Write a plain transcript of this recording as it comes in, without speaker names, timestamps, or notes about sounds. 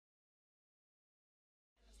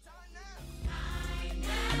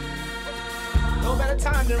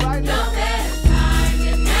time than right now. No better time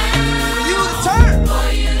than now. For you to turn. For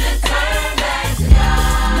you to turn back to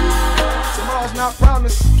God. Tomorrow's not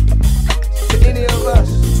promised to any of us.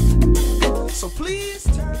 So please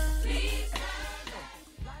turn.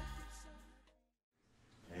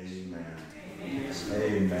 Amen.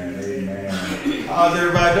 Amen. Amen. How's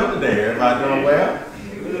everybody doing today? Everybody doing well?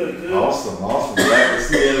 Awesome. Awesome. Glad to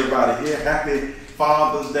see everybody here. Happy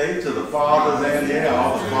Father's Day to the fathers and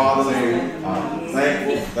all the fathers.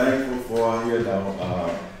 Thankful for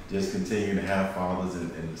just continue to have fathers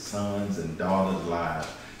and sons and daughters' lives.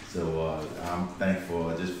 So I'm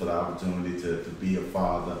thankful just for the opportunity to be a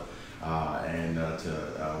father and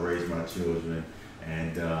to raise my children.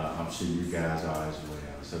 And I'm sure you guys are as well.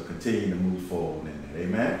 So continue to move forward in that.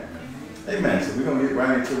 Amen? Amen. So we're going to get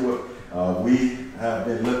right into what we have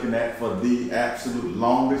been looking at for the absolute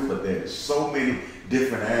longest, but there's so many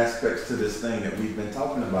different aspects to this thing that we've been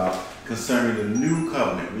talking about concerning the new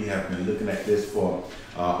covenant. We have been looking at this for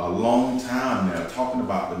a long time now, talking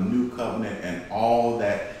about the new covenant and all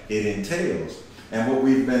that it entails. And what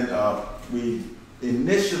we've been, we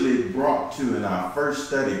initially brought to in our first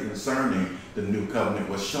study concerning the new covenant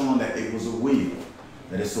was showing that it was a wheel,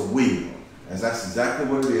 that it's a wheel. As that's exactly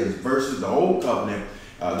what it is, versus the old covenant.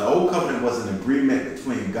 The old covenant was an agreement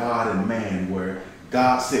between God and man where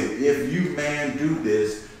God said, if you man do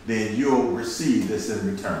this, then you'll receive this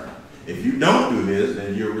in return. If you don't do this,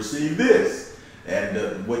 then you'll receive this.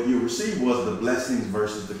 And what you receive was the blessings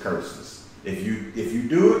versus the curses. If you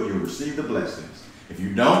do it, you'll receive the blessings. If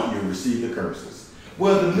you don't, you'll receive the curses.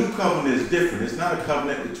 Well, the new covenant is different. It's not a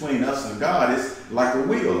covenant between us and God. It's like a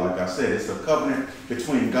wheel, like I said. It's a covenant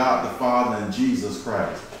between God the Father and Jesus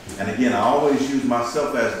Christ. And again, I always use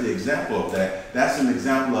myself as the example of that. That's an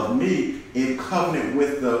example of me in covenant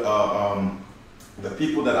with the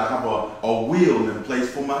people that I have a will in place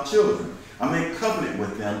for my children. I'm in covenant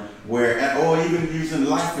with them, or even using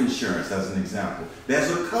life insurance as an example. There's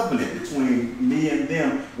a covenant between me and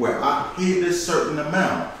them where I pay this certain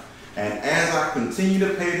amount. And as I continue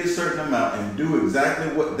to pay this certain amount and do exactly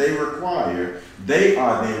what they require, they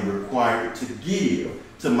are then required to give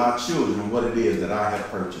to my children what it is that I have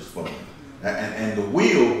purchased for them. And the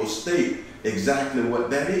will state exactly what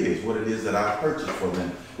that is, what it is that I purchased for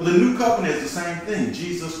them. Well, the new covenant is the same thing.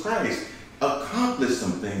 Jesus Christ accomplished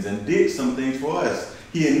some things and did some things for us.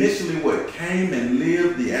 He initially came and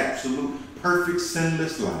lived the absolute perfect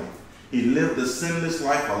sinless life. He lived a sinless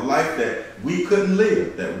life, a life that we couldn't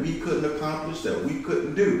live, that we couldn't accomplish, that we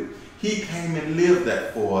couldn't do. He came and lived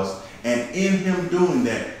that for us, and in him doing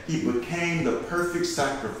that, he became the perfect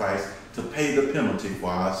sacrifice to pay the penalty for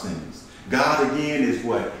our sins. God again is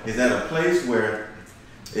at a place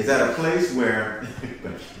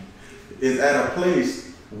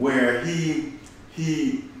where he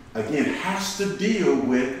again has to deal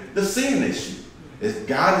with the sin issue.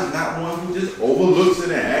 God is not one who just overlooks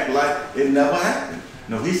it and acts like it never happened.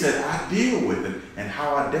 No, he said, I deal with it. And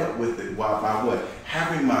how I dealt with it by what?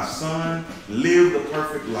 Having my son live the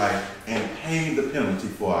perfect life and paying the penalty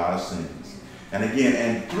for our sins. And again,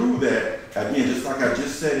 and through that, again, just like I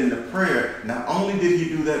just said in the prayer, not only did he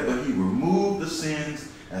do that, but he removed the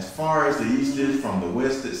sins as far as the east is from the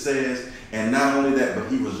west, it says. And not only that, but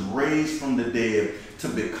he was raised from the dead to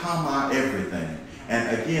become our everything.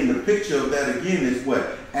 And again, the picture of that again is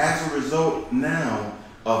as a result now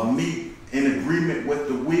of me in agreement with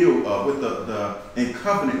the will, in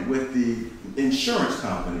covenant with the insurance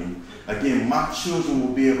company, again, my children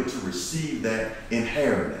will be able to receive that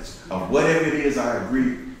inheritance of whatever it is I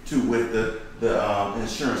agreed to with the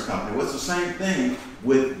insurance company. Well, it's the same thing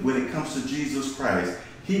when it comes to Jesus Christ.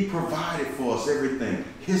 He provided for us everything.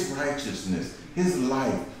 His righteousness, his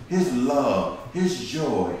life, his love, his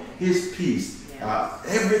joy, his peace.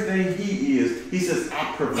 Everything he is, he says,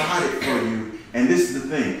 I provided for you. And this is the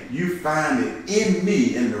thing, you find it in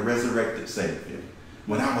me, in the resurrected Savior,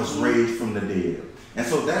 when I was raised from the dead. And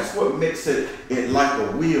so that's what makes it like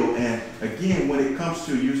a wheel. And again, when it comes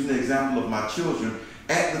to using the example of my children,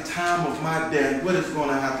 at the time of my death, what is going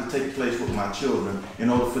to have to take place with my children in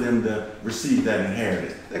order for them to receive that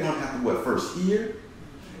inheritance? They're going to have to first hear?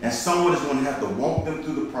 And someone is going to have to walk them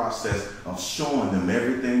through the process of showing them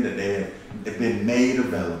everything that they have been made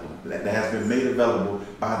available, that has been made available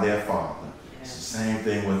by their Father. It's the same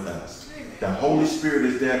thing with us. The Holy Spirit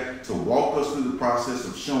is there to walk us through the process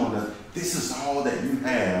of showing us this is all that you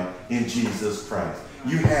have in Jesus Christ.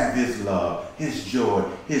 You have his love, his joy,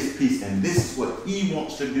 his peace, and this is what he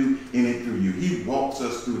wants to do in and through you. He walks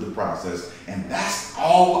us through the process, and that's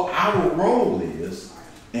all our role is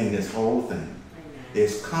in this whole thing.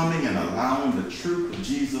 is coming and allowing the truth of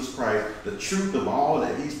Jesus Christ, the truth of all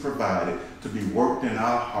that he's provided, to be worked in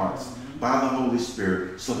our hearts by the Holy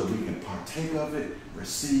Spirit so that we can partake of it,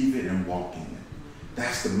 receive it, and walk in it.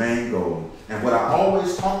 That's the main goal. And what I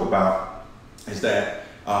always talk about is that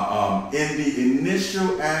in the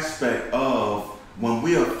initial aspect of when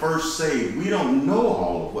we are first saved, we don't know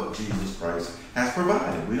all of what Jesus Christ has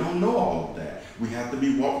provided. We don't know all of that. We have to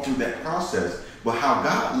be walked through that process. But how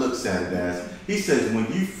God looks at it as, he says,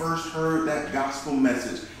 when you first heard that gospel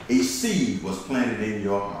message, a seed was planted in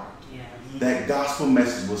your heart. That gospel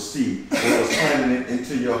message was seed. It was planted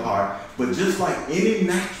into your heart. But just like any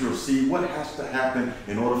natural seed, what has to happen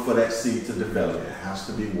in order for that seed to develop? It has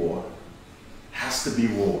to be watered. Has to be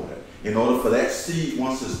watered. In order for that seed,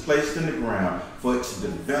 once it's placed in the ground, for it to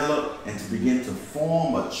develop and to begin to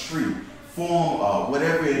form a tree, form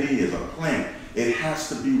whatever it is, a plant, it has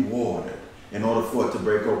to be watered in order for it to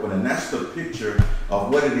break open. And that's the picture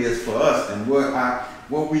of what it is for us. And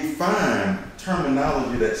where we find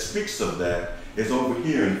terminology that speaks of that is over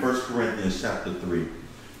here in 1 Corinthians chapter 3,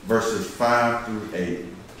 verses 5 through 8.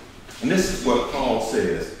 And this is what Paul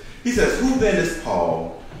says. He says, who then is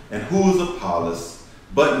Paul and who is Apollos,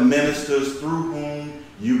 but ministers through whom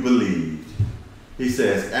you believed? He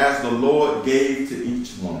says, as the Lord gave to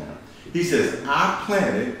each one. He says, I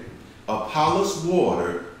planted, Apollos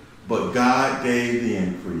watered, but God gave the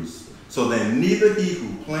increase. So then neither he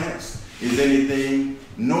who plants is anything,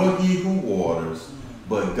 nor he who waters,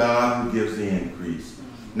 but God who gives the increase.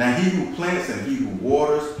 Now he who plants and he who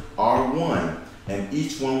waters are one, and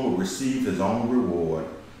each one will receive his own reward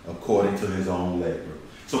according to his own labor.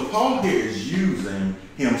 So Paul here is using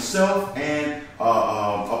himself and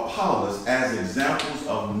Apollos as examples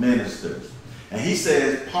of ministers. And he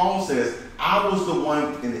says, Paul says, I was the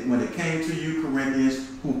one, when it came to you, Corinthians,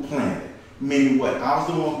 who planted. Meaning what? I was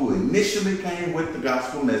the one who initially came with the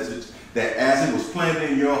gospel message, that as it was planted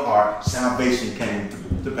in your heart, salvation came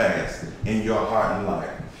to pass in your heart and life.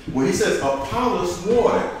 When he says Apollos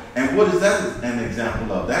watered, and what is that an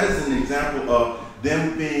example of? That is an example of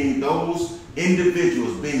them being those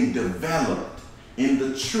individuals being developed in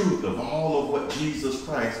the truth of all of what Jesus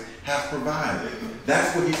Christ has provided.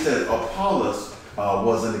 That's what he said Apollos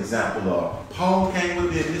was an example of. Paul came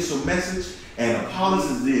with the initial message, and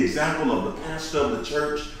Apollos is the example of the pastor of the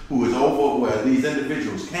church who is over where these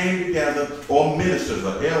individuals came together, or ministers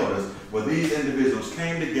or elders, where these individuals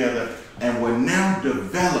came together and were now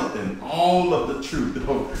developed in all of the truth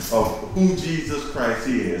of who Jesus Christ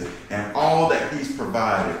is and all that he's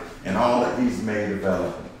provided and all that he's made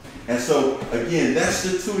available. And so, again, that's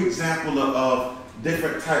the two examples of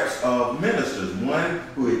different types of ministers. One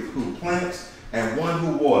who plants and one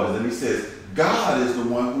who waters. And he says, God is the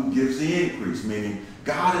one who gives the increase, meaning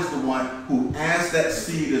God is the one who, as that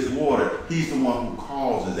seed is watered, he's the one who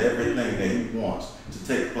causes everything that he wants to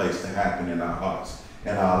take place, to happen in our hearts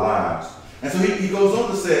and our lives. And so he goes on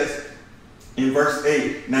to says in verse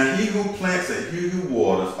 8, now he who plants and he who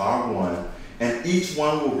waters are one, and each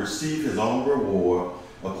one will receive his own reward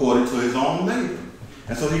according to his own labor.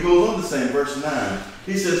 And so he goes on to say in verse 9,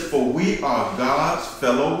 he says, for we are God's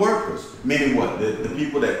fellow workers. Meaning what? The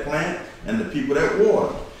people that plant and the people that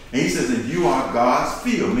water. And he says, and you are God's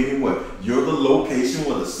field. Meaning what? You're the location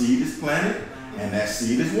where the seed is planted and that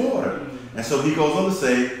seed is watered. And so he goes on to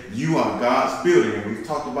say, you are God's building. And we've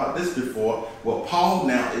talked about this before. Well, Paul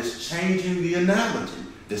now is changing the analogy,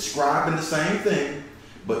 describing the same thing,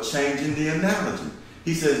 but changing the analogy.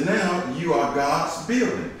 He says, now you are God's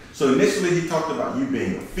building. So initially he talked about you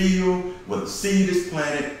being a field where the seed is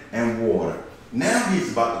planted and watered. Now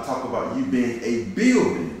he's about to talk about you being a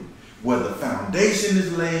building where the foundation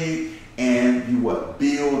is laid and you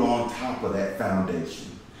build on top of that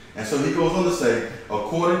foundation. And so he goes on to say,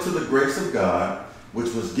 according to the grace of God,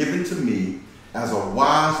 which was given to me as a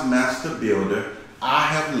wise master builder, I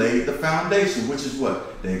have laid the foundation, which is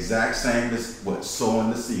what? The exact same as what? Sowing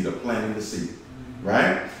the seed or planting the seed.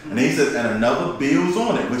 Right? And he says, and another builds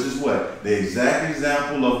on it, which is what? The exact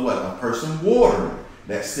example of what? A person watering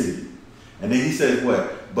that seed. And then he says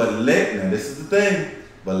what? But now this is the thing,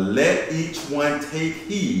 but let each one take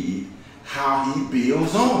heed how he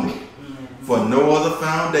builds on it. For no other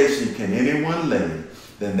foundation can anyone lay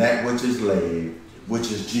than that which is laid,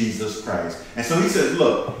 which is Jesus Christ. And so he says,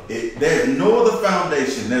 look, there's no other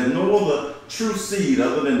foundation, there's no other true seed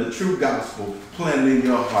other than the true gospel planted in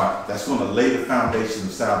your heart that's going to lay the foundation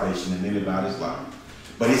of salvation in anybody's life.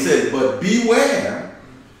 But he said, but beware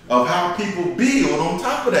of how people build on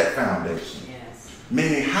top of that foundation. Yes.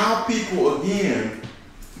 Meaning how people, again,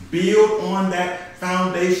 build on that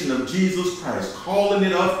foundation of Jesus Christ, calling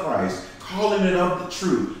it of Christ, calling it of the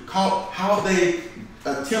truth, how they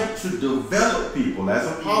attempt to develop people, as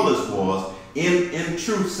Apollos was, in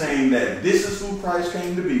truth, saying that this is who Christ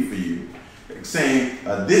came to be for you, saying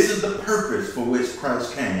this is the purpose for which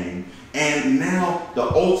Christ came, and now the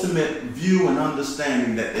ultimate view and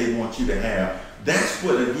understanding that they want you to have. That's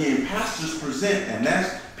what, again, pastors present, and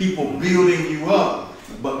that's people building you up,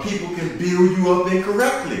 but people can build you up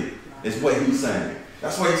incorrectly, is what he's saying.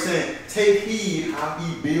 That's why he's saying, take heed how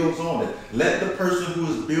he builds on it. Let the person who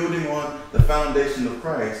is building on the foundation of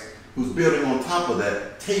Christ, who's building on top of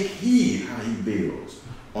that, take heed how he builds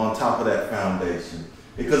on top of that foundation.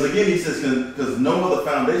 Because again, he says, because no other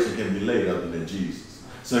foundation can be laid other than Jesus.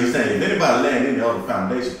 So he's saying, if anybody laying any other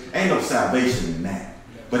foundation, ain't no salvation in that.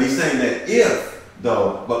 But he's saying that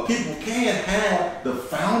but people can have the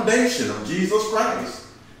foundation of Jesus Christ,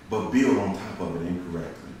 but build on top of it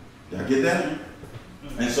incorrectly. Y'all get that?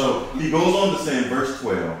 And so he goes on to say in verse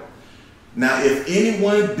 12, now if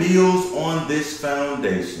anyone builds on this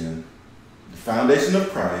foundation, the foundation of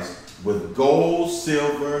Christ, with gold,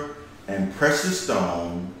 silver, and precious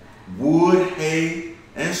stone, wood, hay,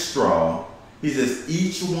 and straw, he says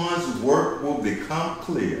each one's work will become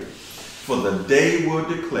clear, for the day will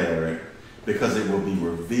declare it, because it will be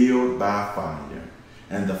revealed by fire.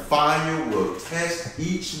 And the fire will test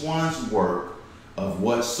each one's work of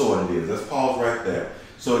what sort it is. Let's pause right there.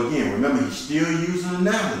 So again, remember, he's still using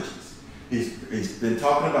analogies. He's been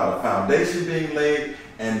talking about a foundation being laid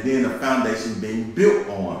and then a foundation being built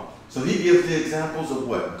on. So he gives the examples of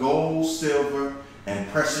what? Gold, silver, and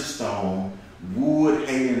precious stone, wood,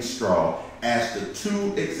 hay, and straw as the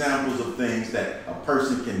two examples of things that a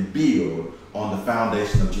person can build on the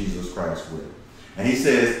foundation of Jesus Christ with. And he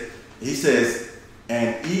says,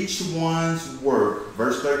 and each one's work,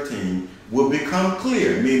 verse 13, will become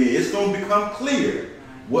clear, meaning it's going to become clear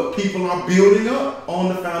what people are building up on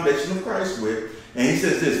the foundation of Christ with. And he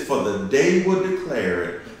says this, for the day will declare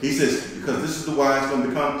it. He says, because this is the why it's going to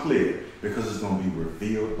become clear, because it's going to be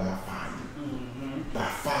revealed by fire. By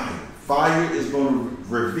fire. Fire is going to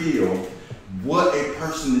reveal what a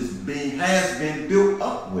person has been built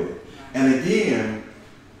up with. And again,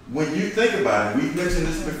 when you think about it, we've mentioned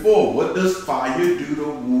this before, what does fire do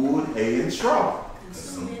to wood, hay, and straw?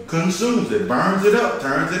 Consumes it, burns it up,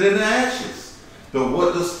 turns it into ashes. But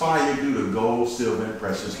what does fire do to gold, silver, and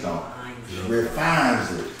precious stone?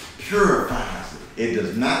 Refines it, purifies it. It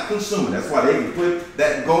does not consume it. That's why they can put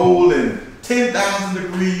that gold in 10,000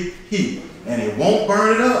 degree heat and it won't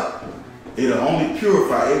burn it up. It'll only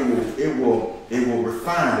purify. It will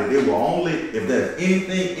refine it. It will only, if there's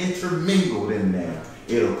anything intermingled in there,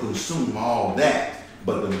 it'll consume all that.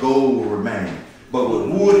 But the gold will remain. But with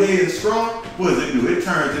wood, hay, and straw, what does it do? It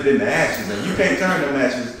turns it into ashes, and you can't turn them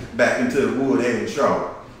ashes back into the wood, hay, and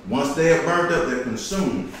straw. Once they are burnt up, they're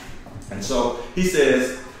consumed. And so he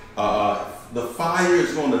says the fire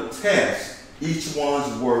is going to test each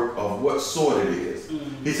one's work of what sort it is.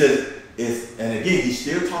 He says, and again, he's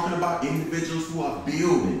still talking about individuals who are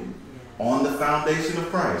building on the foundation of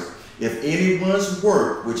Christ. If anyone's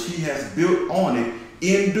work, which he has built on it,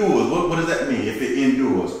 endures, what does that mean if it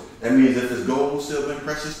endures? That means if it's gold, silver, and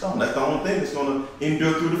precious stone. That's the only thing that's going to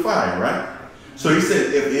endure through the fire, right? So he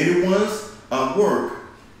said, if anyone's work,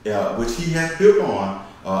 which he has built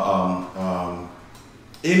on,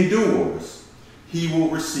 endures, he will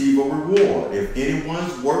receive a reward. If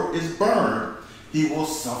anyone's work is burned, he will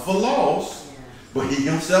suffer loss, but he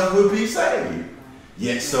himself will be saved,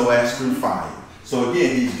 yet so as through fire. So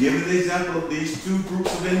again, he's giving the example of these two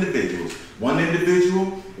groups of individuals. One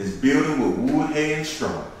individual is building with wood, hay, and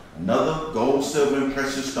straw. Another, gold, silver, and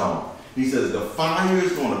precious stone. He says the fire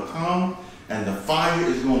is going to come, and the fire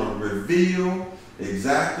is going to reveal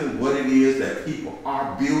exactly what it is that people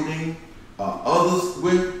are building others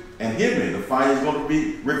with. And hear me, the fire is going to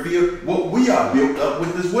be revealed what we are built up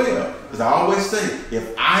with as well. Because I always say,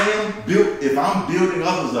 if I'm building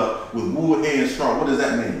others up with wood, hay, and straw, what does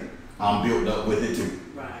that mean? I'm built up with it too.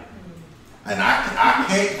 Right. And I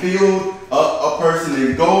can't build a person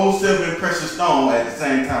in gold, silver, and precious stone at the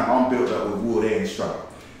same time I'm built up with wood, hay, and straw.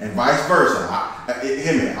 And vice versa.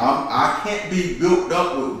 Hear me, I can't be built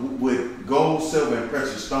up with gold, silver, and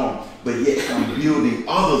precious stone, but yet I'm building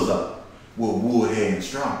others up with wood, hay, and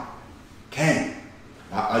straw. Can't.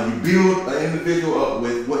 You build an individual up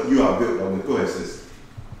with what you are built up with. Go ahead, sis.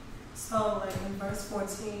 So, like in verse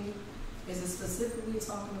 14, is it specifically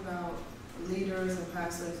talking about leaders and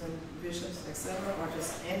pastors and bishops, etc., or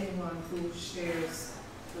just anyone who shares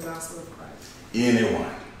the gospel of Christ?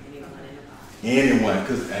 Anyone. Anyone.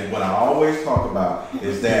 Because what I always talk about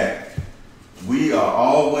is that we are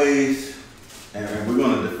always, and we're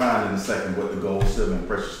going to define in a second what the gold, silver, and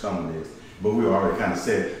precious stone is. but we already kind of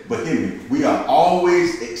said it. But hear me, we are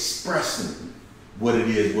always expressing what it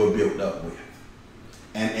is we're built up with.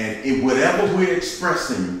 And in whatever we're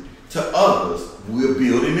expressing to others, we're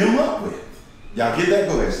building them up with. Y'all get that?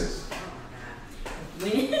 Go ahead, sis.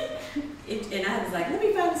 And I was like, let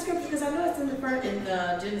me find the scripture because I know it's in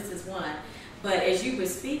the Genesis 1. But as you were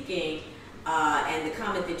speaking, and the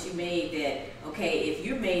comment that you made that, okay, if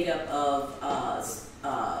you're made up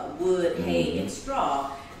of wood, hay, and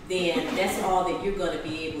straw, then that's all that you're going to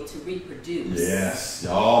be able to reproduce. Yes.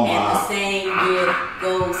 Oh, and my. the same with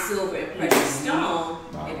gold, silver, and precious stone.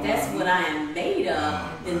 If that's what I am made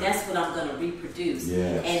of, then that's what I'm going to reproduce.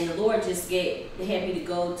 Yes. And the Lord just had me to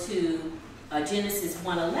go to Genesis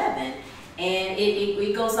 1:11. And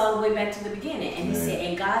it goes all the way back to the beginning. And he said,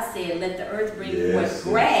 and God said, let the earth bring forth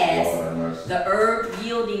grass, the herb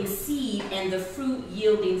yielding seed, and the fruit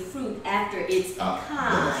yielding fruit after its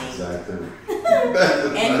kind. Exactly.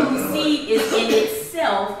 And whose seed is in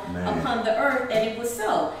itself upon the earth, and it was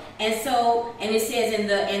so. And it says, and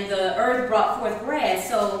the earth brought forth grass.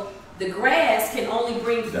 So the grass can only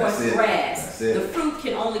bring forth grass. The fruit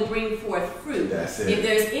can only bring forth fruit. If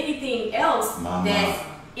there's anything else that's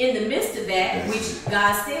in the midst of that, which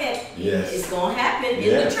God said is going to happen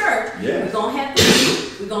in the church, we're going to have the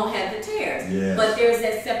wheat, we're going to have the tares. But there's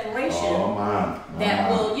that separation that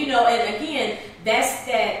will, and again, that's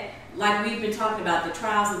that, like we've been talking about, the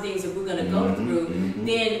trials and things that we're going to go through,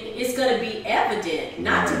 then it's going to be evident,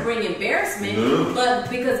 not to bring embarrassment, but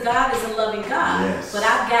because God is a loving God. But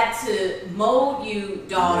I've got to mold you,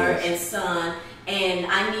 daughter and son, and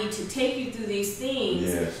I need to take you through these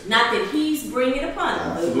things. Not that he's bringing upon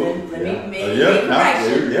us. Let me make a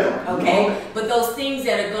correction. Okay? But those things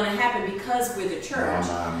that are going to happen because we're the church.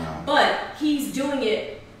 But he's doing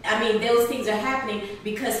it, those things are happening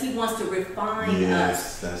because he wants to refine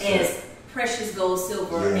us as precious gold,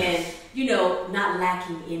 silver, and not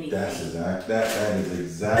lacking anything. That is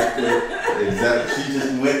exactly. She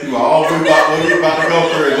just went through all what we're about to go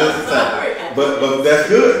through in just a second. But that's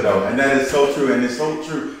good though, and that is so true, and it's so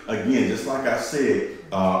true. Again, just like I said,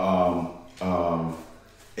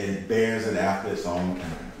 it bears it after its own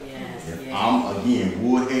kind. If I'm again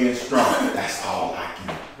wood, hay, and straw, that's all I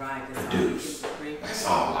can produce. That's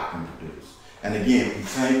all I can produce. And again,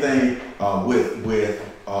 same thing with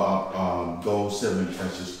gold, silver, and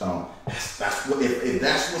precious stone. That's what if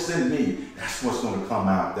that's what's in me, that's what's going to come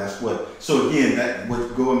out. That's what. So again,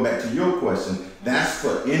 going back to your question, that's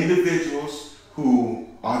for individuals who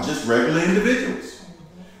are just regular individuals.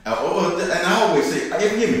 And I always say,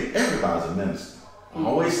 everybody's a minister. I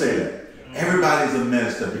always say that. Everybody's a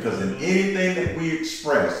minister because in anything that we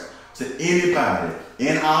express to anybody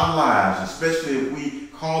in our lives, especially if we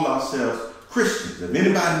call ourselves Christians, if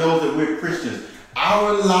anybody knows that we're Christians,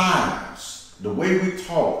 our lives, the way we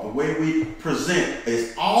talk, the way we present,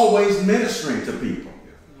 is always ministering to people.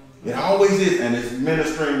 It always is, and it's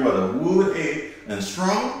ministering whether wood, hay, and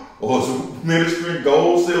straw, or it's ministering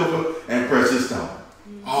gold, silver, and precious stone.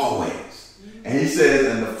 Always. And he says,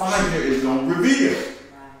 and the fire is going to reveal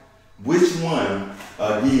which one,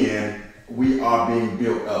 again, we are being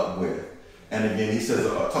built up with. And again, he says,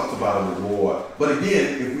 talks about a reward. But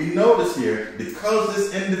again, if we notice here, because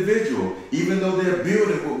this individual, even though they're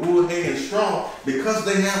building with wood, hay, and straw, because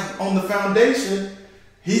they have on the foundation,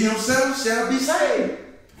 he himself shall be saved.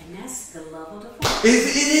 And that's the love of the Father.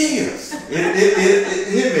 It is. It's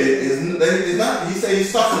not. He said he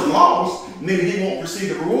suffers loss, meaning he won't receive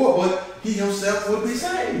the reward, but he himself will be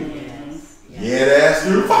saved. Yet as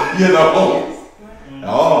through fire,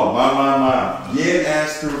 Oh, my. Yet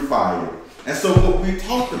as through fire. And so what we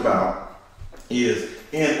talked about is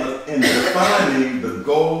in defining the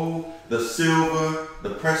gold, the silver,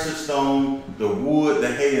 the precious stone, the wood,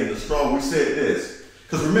 the hay, and the straw, we said this.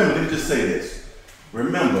 Because remember, let me just say this.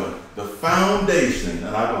 Remember, the foundation,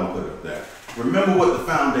 and I'm going to put it up there. Remember what the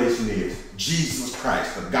foundation is. Jesus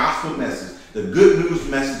Christ, the gospel message, the good news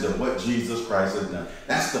message of what Jesus Christ has done.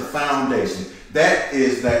 That's the foundation. That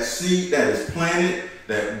is that seed that is planted,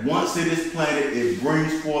 that once it is planted, it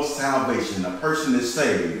brings forth salvation. A person is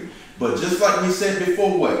saved. But just like we said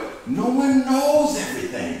before, what? No one knows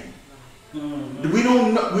everything. We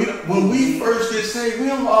don't know. When we first get saved, we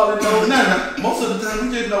don't hardly know nothing. Most of the time,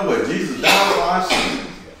 we just know what? Jesus died for our sins.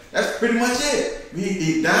 That's pretty much it.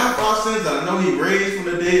 He died for our sins, and I know he raised from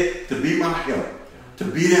the dead to be my help, to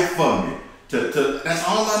be there for me. That's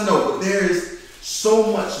all I know. But there is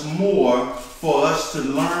so much more for us to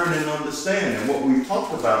learn and understand. And what we've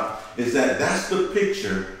talked about is that that's the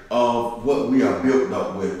picture of what we are built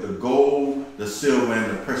up with, the gold, the silver,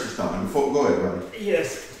 and the precious stone. And go ahead, brother.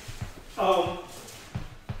 Yes.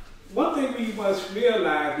 One thing we must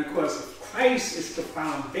realize, because of Christ is the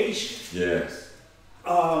foundation, Yes.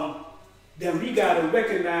 then we got to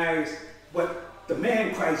recognize what the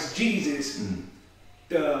man Christ Jesus,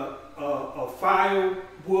 the fire,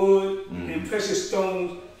 wood, and precious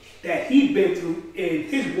stones that he been through in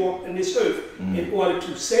his walk in this earth in order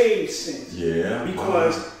to save sins. Yeah.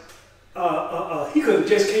 Because he could have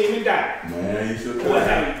just came and died. Man, he should What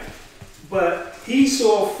have you. But he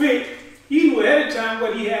saw fit. He knew ahead of time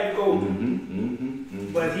what he had to go through.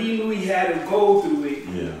 But he knew he had to go through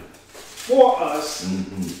it for us.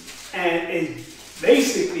 And it's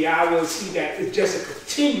basically, I will see that it's just a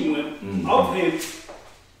continuum of him.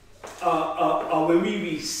 When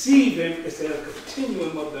we receive him, it's a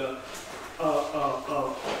continuum of the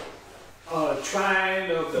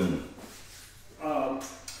trying of the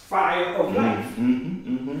fire of life.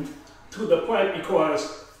 To the point because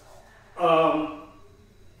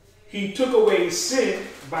he took away sin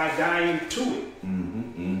by dying to it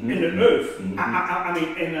in the earth. I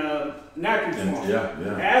mean, in a natural form.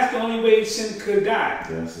 That's the only way sin could die.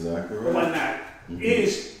 That's exactly right. Whatnot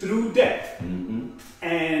is through death.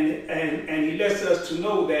 And he lets us to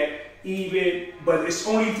know that but it's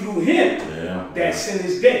only through him that sin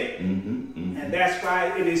is dead. And that's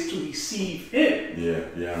why it is to receive him.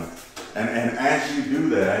 And as you do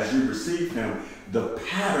that, as you receive him, the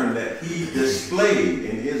pattern that he displayed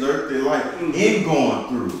in his earthly life, in going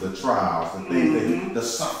through the trials, the things that the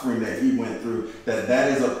suffering that he went through,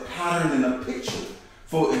 that is a pattern and a picture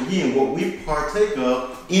for, again, what we partake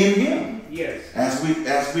of in him. Yes. As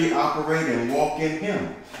we operate and walk in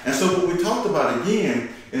him. And so what we talked about again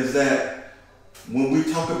is that when we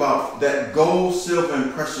talk about that gold, silver,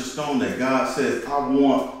 and precious stone that God says, I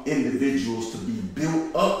want individuals to be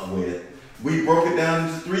built up with, we broke it down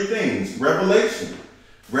into three things. Revelation.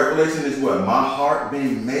 Revelation is what? My heart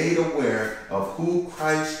being made aware of who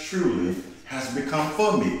Christ truly has become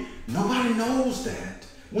for me. Nobody knows that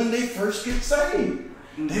when they first get saved.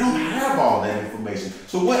 They don't have all that information.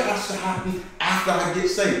 So what has to happen after I get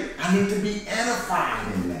saved? I need to be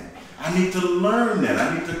edified in that. I need to learn that.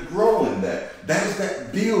 I need to grow in that. That is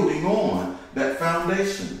that building on that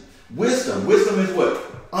foundation. Wisdom. Wisdom is what?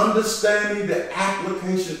 Understanding the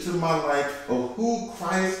application to my life of who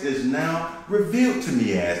Christ is now revealed to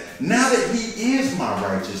me as. Now that he is my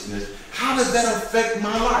righteousness, how does that affect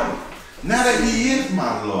my life? Now that he is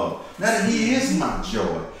my love, now that he is my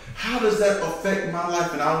joy, how does that affect my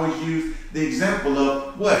life? And I always use the example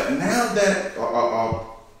of what? Now that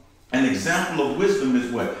an example of wisdom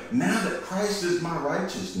is what? Now that Christ is my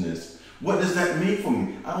righteousness, what does that mean for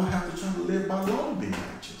me? I don't have to try to live by law to be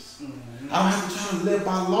righteous. I don't have to try to live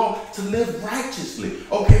by law to live righteously.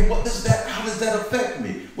 Okay, how does that affect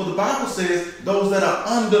me? Well, the Bible says those that are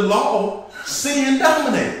under law, sin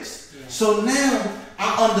dominates. So now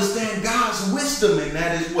I understand God's wisdom in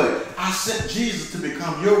that is what? I sent Jesus to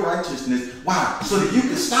become your righteousness. Why? So that you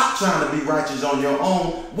can stop trying to be righteous on your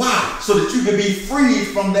own. Why? So that you can be freed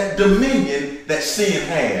from that dominion that sin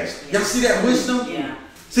has. Y'all see that wisdom? Yeah.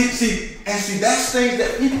 See, that's things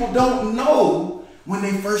that people don't know when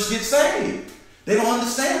they first get saved. They don't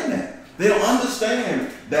understand that. They don't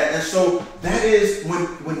understand that. And so that is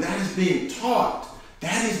when that is being taught,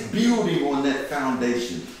 that is building on that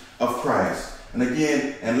foundation of Christ. And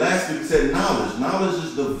again, and lastly, we said knowledge. Knowledge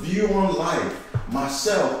is the view on life,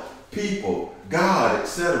 myself, people, God,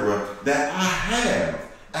 etc., that I have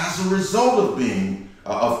as a result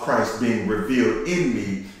of Christ being revealed in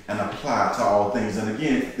me and applied to all things. And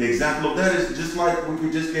again, the example of that is just like what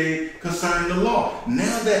we just gave concerning the law.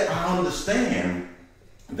 Now that I understand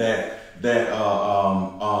that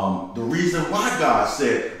the reason why God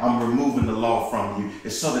said I'm removing the law from you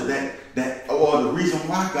is so or the reason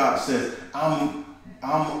why God says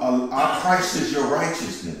Christ is your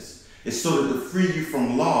righteousness is so that to free you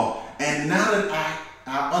from law. And now that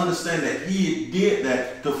I understand that he did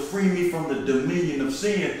that to free me from the dominion of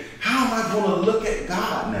sin, how am I going to look at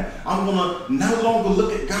God now? I'm going to no longer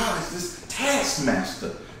look at God as this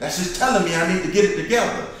taskmaster that's just telling me I need to get it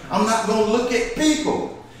together. I'm not going to look at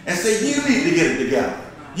people and say, you need to get it together.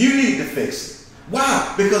 You need to fix it.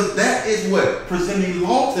 Why? Because that is what? Presenting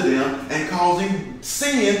law to them and causing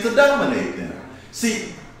sin to dominate them.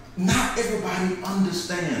 See, not everybody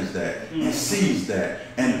understands that and sees that.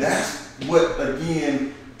 And that's what,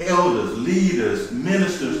 again, elders, leaders,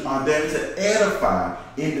 ministers are there to edify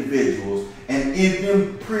individuals. And in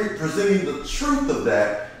them presenting the truth of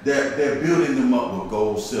that, they're building them up with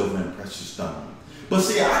gold, silver, and precious stone. But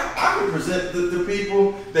see, I can present the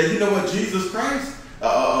people that, you know what, Jesus Christ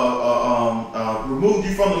removed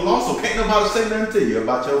you from the law, so can't nobody say nothing to you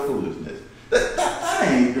about your foolishness. That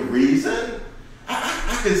ain't the reason.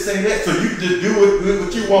 I can say that, so you can just do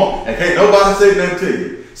what you want, and can't nobody say nothing to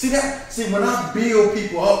you. See, when I build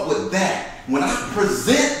people up with that, when I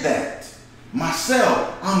present that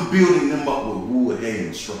myself, I'm building them up with wood, hay,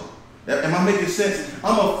 and straw. Am I making sense?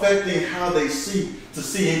 I'm affecting how they see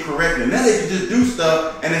incorrectly. Now they can just do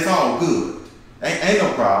stuff, and it's all good. Ain't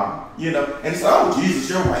no problem, you know. And it's oh, Jesus,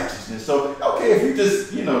 your righteousness. So okay, if you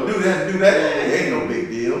just do that and do that, it ain't no big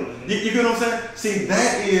deal. You get what I'm saying? See,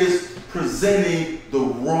 that is presenting the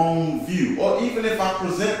wrong view. Or even if I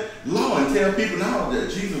present law and tell people now that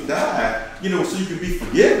Jesus died, so you can be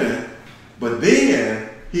forgiven. But then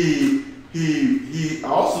he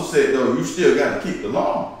also said, though, you still got to keep the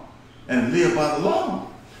law and live by the law.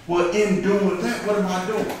 Well, in doing that, what am I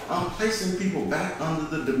doing? I'm placing people back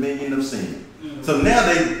under the dominion of sin. Mm-hmm. So now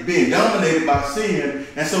they're being dominated by sin,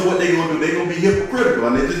 and so what they're going to do, they're going to be hypocritical,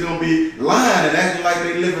 and they're just going to be lying and acting like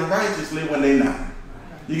they're living righteously when they're not.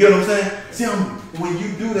 You get what I'm saying? See, when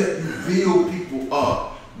you do that, you build people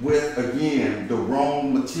up with, again, the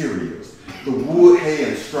wrong materials, the wood, hay,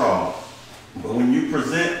 and straw. But when you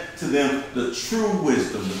present to them the true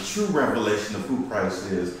wisdom, the true revelation of who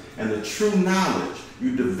Christ is, and the true knowledge,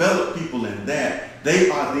 you develop people in that, they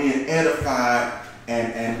are then edified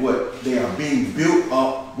and what they are being built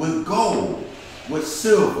up with gold, with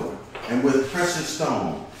silver, and with precious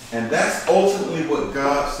stone. And that's ultimately what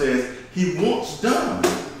God says he wants done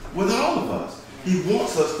with all of us. He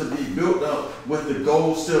wants us to be built up with the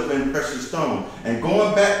gold, silver, and precious stone. And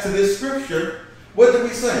going back to this scripture, what did we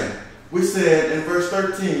say? We said in verse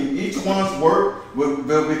 13, each one's work will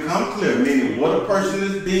become clear, meaning what a person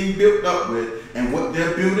is being built up with and what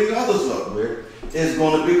they're building others up with is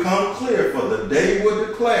going to become clear, for the day will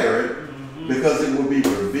declare it, because it will be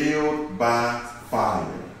revealed by fire.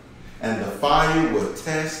 And the fire will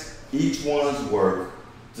test each one's work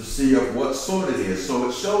to see of what sort it is. So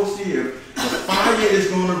it shows here the fire is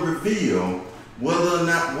going to reveal whether or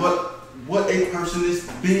not what a person is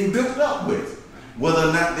being built up with. Whether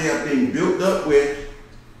or not they are being built up with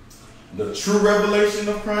the true revelation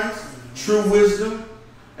of Christ, true wisdom,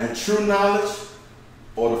 and true knowledge,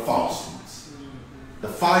 or the false ones. The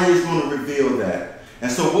fire is going to reveal that.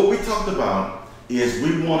 And so what we talked about is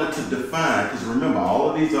we wanted to define, because remember, all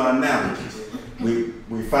of these are analogies.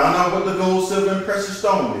 We found out what the gold, silver, and precious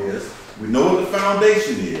stone is. We know what the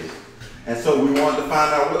foundation is. And so we wanted to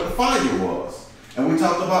find out what the fire was. And we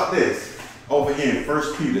talked about this over here in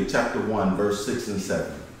 1 Peter chapter 1, verse 6 and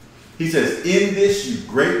 7. He says, in this you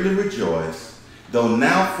greatly rejoice, though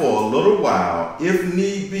now for a little while, if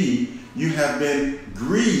need be, you have been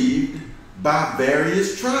grieved by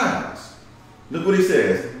various trials. Look what he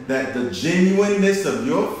says, that the genuineness of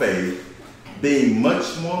your faith, being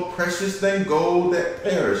much more precious than gold that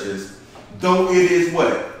perishes, though it is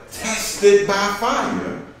what? Tested by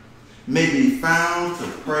fire, may be found to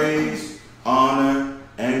praise, honor,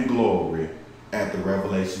 and glory at the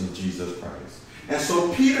revelation of Jesus Christ. And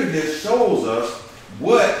so Peter here shows us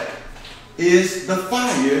what is the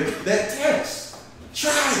fire that tests.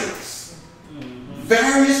 Trials.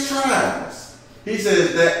 Various trials. He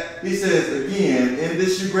says again, in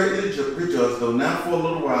this you greatly rejoice, though now for a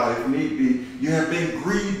little while, if need be, you have been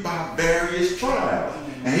grieved by various trials.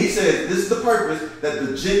 And he says this is the purpose, that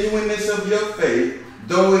the genuineness of your faith,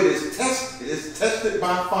 though it is tested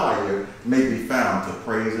by fire, may be found to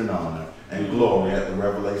praise and honor and glory at the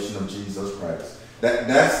revelation of Jesus Christ.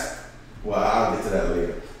 I'll get to that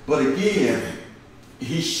later. But again,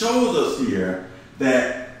 he shows us here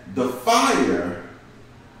that the fire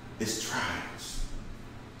is trials.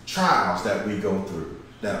 Trials that we go through.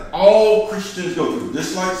 That all Christians go through.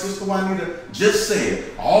 Just like Sister Juanita just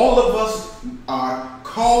said, all of us are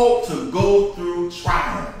called to go through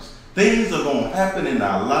trials. Things are going to happen in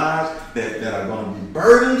our lives that are going to be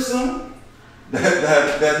burdensome,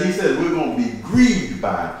 that he says we're going to be grieved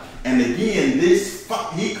by. And again,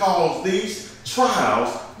 he calls these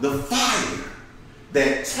trials the fire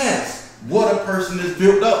that tests what a person is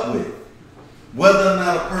built up with. Whether or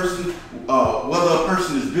not a person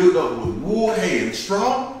is built up with wood, hay, and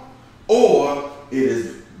straw, or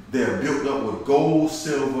they're built up with gold,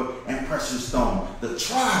 silver, and precious stone. The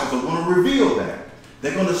trials are going to reveal that.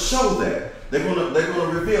 They're going to show that. They're going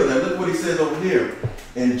to reveal that. Look what he says over here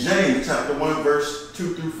in James chapter 1, verse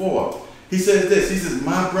 2 through 4. He says this. He says,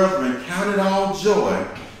 my brethren, count it all joy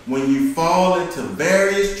when you fall into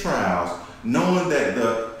various trials, knowing that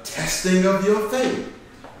the testing of your faith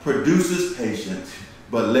produces patience.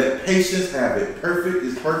 But let patience have its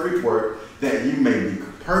perfect work, that you may be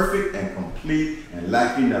perfect and complete and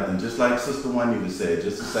lacking nothing. Just like Sister Juanita said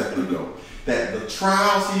just a second ago. That the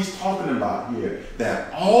trials he's talking about here,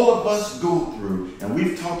 that all of us go through, and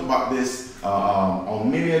we've talked about this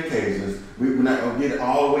on many occasions. We're not going to get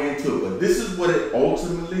all the way into it, but this is what it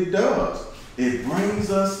ultimately does. It brings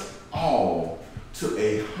us all to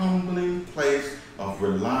a humbling place of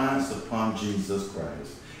reliance upon Jesus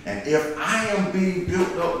Christ. And if I am being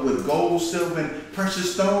built up with gold, silver, and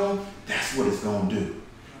precious stone, that's what it's going to do.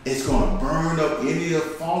 It's going to burn up any of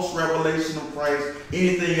false revelation of Christ,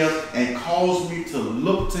 anything else, and cause me to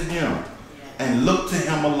look to him and look to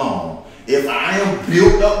him alone. If I am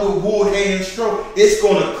built up with wood, hay, and straw, it's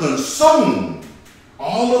going to consume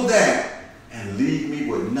all of that and leave me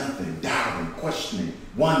with nothing, doubting, questioning,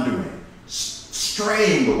 wondering,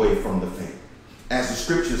 straying away from the faith. As the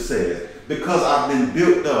scripture says, because I've been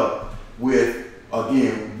built up with,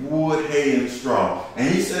 again, wood, hay, and straw.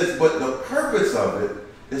 And he says, but the purpose of it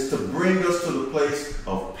is to bring us to the place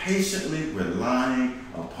of patiently relying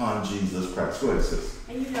upon Jesus Christ. Go ahead, sis.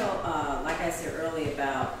 And you know, like I said earlier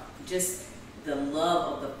about just the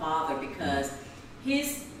love of the Father, because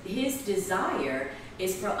his desire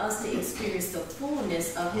is for us to experience the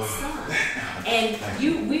fullness of his Son. And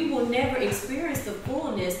we will never experience the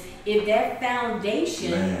fullness if that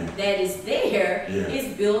foundation that is there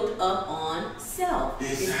is built up on self.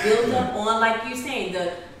 It's built up on, like you're saying,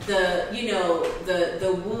 the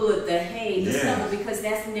wood, the hay, the stuff, because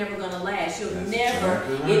that's never going to last.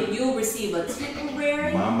 You'll receive a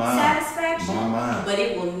temporary satisfaction, but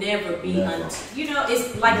it will never be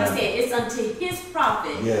it's like you said, it's unto his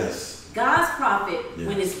profit. Yes. God's profit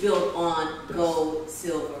when it's built on gold,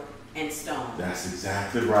 silver, and stone. That's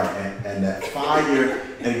exactly right. And that fire,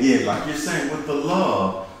 again, like you're saying, with the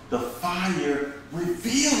love, the fire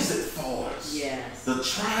reveals it for us. Yes. The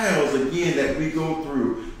trials, again, that we go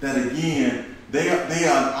through, that again, they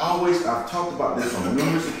are always, I've talked about this on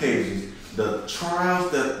numerous occasions, the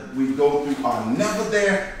trials that we go through are never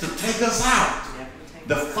there to take us out.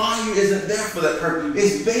 The fire isn't there for that purpose.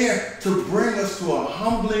 It's there to bring us to a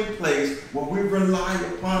humbling place where we rely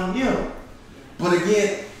upon him. But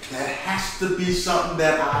again, that has to be something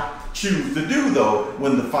that I choose to do, though,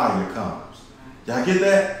 when the fire comes. Y'all get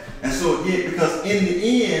that? And so again, because in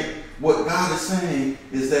the end, what God is saying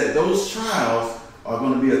is that those trials are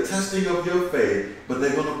going to be a testing of your faith, but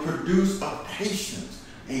they're going to produce a patience,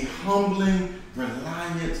 a humbling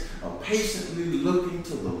reliance, a patiently looking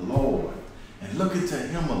to the Lord and looking to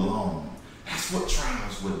him alone. That's what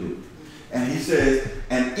trials will do. And he says,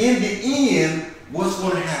 and in the end, what's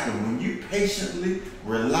going to happen? When you patiently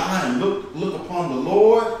rely and look upon the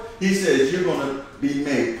Lord, he says you're going to be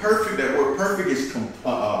made perfect. That word perfect is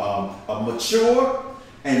mature,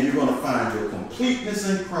 and you're going to find your completeness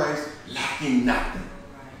in Christ, lacking nothing.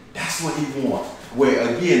 That's what he wants.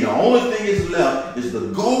 Where again, the only thing is left is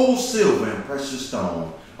the gold, silver, and precious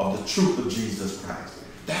stone of the truth of Jesus Christ.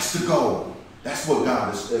 That's the goal. That's what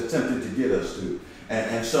God is attempting to get us to.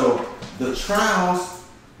 And so the trials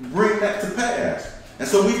bring that to pass. And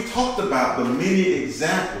so we've talked about the many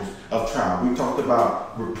examples of trials. We talked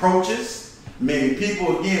about reproaches. Many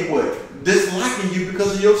people, again, disliking you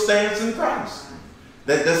because of your stance in Christ.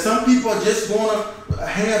 That some people are just going to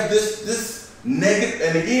have this negative.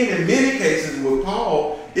 And again, in many cases with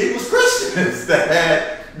Paul, it was Christians that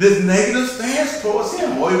had this negative stance towards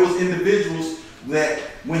him. Or it was individuals that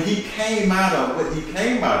when he came out of what he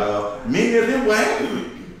came out of, many of them were angry.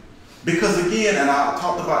 Because again, and I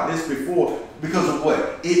talked about this before, because of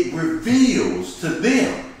what? It reveals to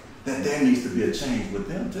them that there needs to be a change with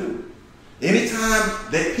them too.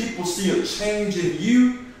 Anytime that people see a change in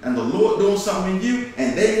you and the Lord doing something in you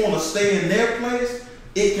and they want to stay in their place,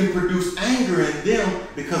 it can produce anger in them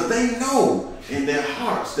because they know in their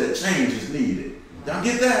hearts that change is needed. Y'all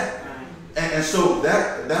get that? And so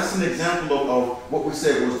that's an example of what we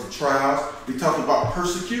said was the trials. We talked about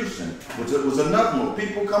persecution, which was another one,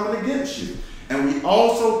 people coming against you. And we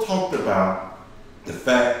also talked about the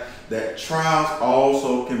fact that trials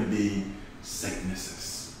also can be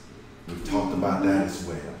sicknesses. We've talked about that as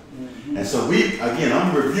well. And so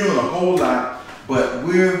I'm reviewing a whole lot, but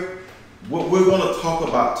what we're going to talk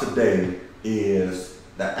about today is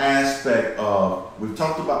the aspect of, we've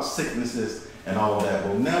talked about sicknesses and all of that,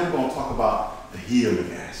 but now we're going to talk about the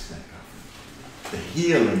healing aspect of it. The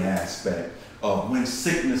healing aspect of when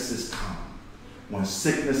sicknesses come. When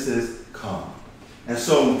sicknesses come. And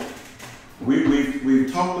so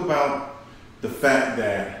we've talked about the fact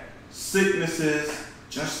that sicknesses,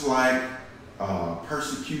 just like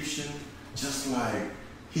persecution, just like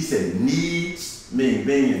he said needs, meaning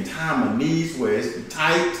being in time of needs where it's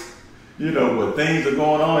tight, where things are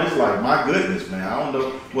going on, it's like, my goodness, man, I don't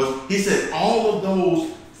know. He said all of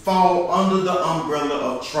those fall under the umbrella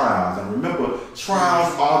of trials. And remember,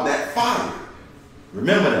 trials are that fire.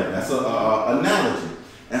 Remember that. That's an analogy.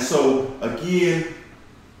 And so, again,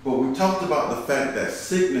 but we talked about the fact that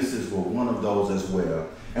sicknesses were one of those as well.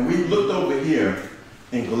 And we looked over here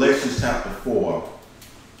in Galatians chapter 4,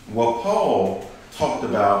 where Paul talked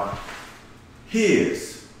about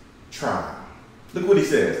his trial. Look what he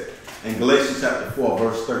says in Galatians chapter 4,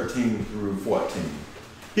 verse 13 through 14.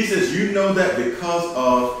 He says, you know that because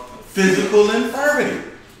of physical infirmity,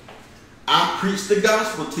 I preached the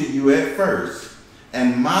gospel to you at first,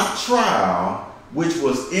 and my trial, which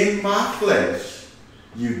was in my flesh,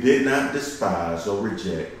 you did not despise or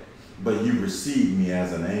reject, but you received me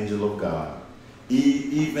as an angel of God,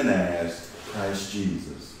 even as Christ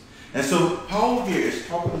Jesus. And so Paul here is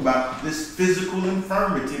talking about this physical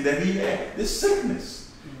infirmity that he had, this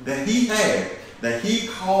sickness that he had, that he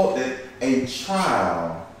called it a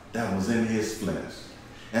trial that was in his flesh.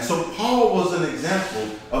 And so Paul was an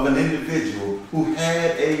example of an individual who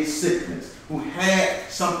had a sickness, who had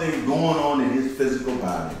something going on in his physical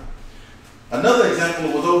body. Another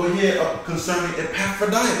example was over here concerning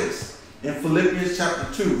Epaphroditus in Philippians chapter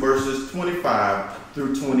 2, verses 25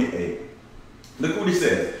 through 28. Look what he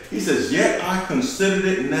says. He says, yet I considered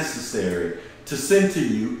it necessary to send to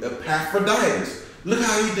you Epaphroditus. Look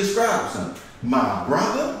how he describes him. My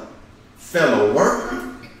brother, fellow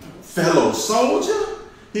worker, fellow soldier.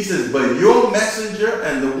 He says, but your messenger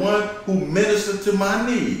and the one who ministered to my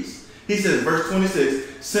needs. He says, verse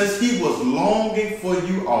 26, since he was longing for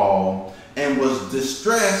you all and was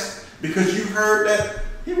distressed because you heard that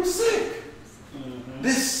he was sick.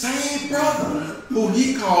 This same brother who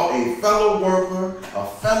he called a fellow worker, a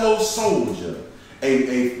fellow soldier,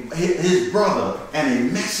 his brother and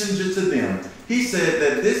a messenger to them, he said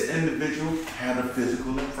that this individual had a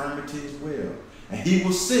physical infirmity as well. And he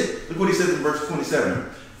was sick. Look what he says in verse 27.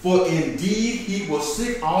 For indeed he was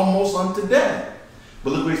sick almost unto death.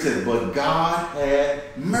 But look what he said. But God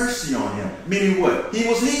had mercy on him. Meaning what? He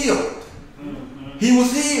was healed. He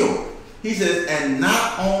was healed. He says, and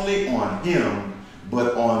not only on him,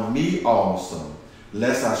 but on me also,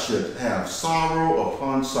 lest I should have sorrow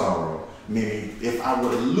upon sorrow. Meaning, if I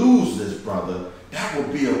were to lose this brother, that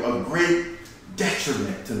would be a great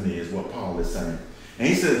detriment to me, is what Paul is saying. And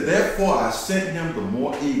he says, therefore I sent him the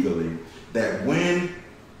more eagerly, therefore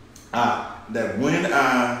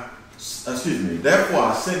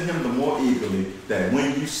I sent him the more eagerly, that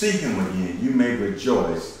when you see him again, you may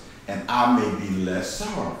rejoice, and I may be less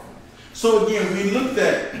sorrowful. So again, we looked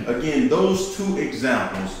at, again, those two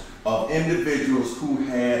examples of individuals who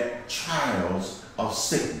had trials of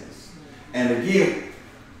sickness. And again,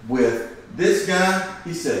 with this guy,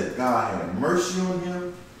 he said God had mercy on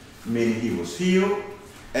him, meaning he was healed.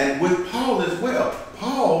 And with Paul as well,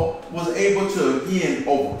 Paul was able to, again,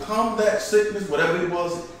 overcome that sickness, whatever it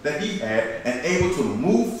was that he had, and able to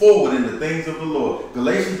move forward in the things of the Lord.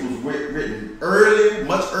 Galatians was written early,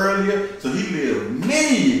 much earlier, so he lived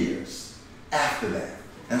many years after that.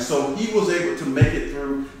 And so he was able to make it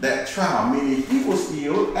through that trial, meaning he was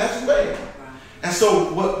healed as well. And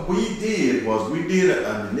so what we did was we did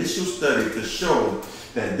an initial study to show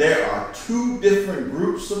that there are two different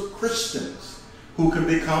groups of Christians who can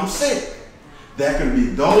become sick. There can be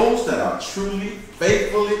those that are truly,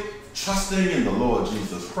 faithfully trusting in the Lord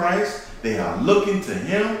Jesus Christ. They are looking to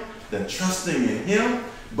him. They're trusting in him.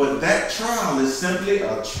 But that trial is simply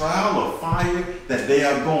a trial of fire that they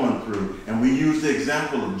are going through. And we use the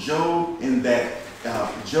example of Job in that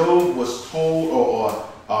Job was told,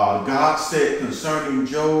 God said concerning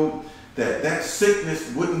Job that that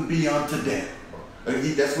sickness wouldn't be unto death.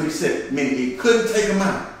 That's what he said. Meaning it couldn't take him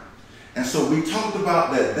out. And so we talked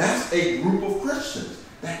about that. That's a group of Christians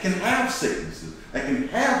that can have sicknesses, that can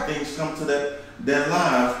have things come to their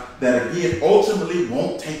lives that again ultimately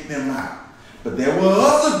won't take them out. But there were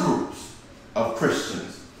other groups of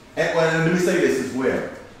Christians. And let me say this as well.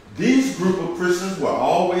 These group of Christians were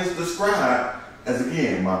always described as,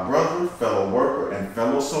 again, my brother, fellow worker, and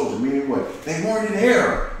fellow soldier. Meaning what? They weren't in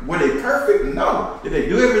error. Were they perfect? No. Did they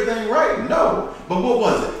do everything right? No. But what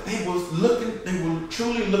was it? They were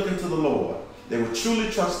truly looking to the Lord. They were truly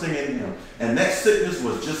trusting in him. And that sickness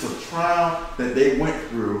was just a trial that they went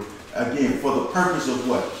through, again, for the purpose of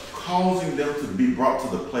what? Causing them to be brought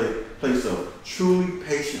to the place of truly,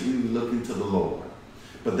 patiently looking to the Lord.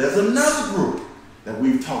 But there's another group that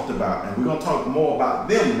we've talked about, and we're going to talk more about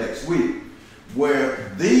them next week,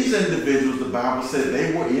 where these individuals, the Bible said,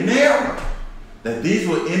 they were in error. That these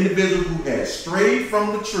were individuals who had strayed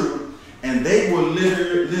from the truth, and they were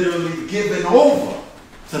literally given over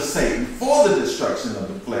to Satan for the destruction of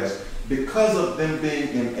the flesh because of them being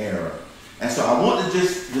in error. And so I want to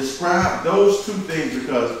just describe those two things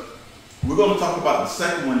because We're going to talk about the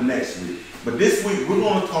second one next week. But this week, we're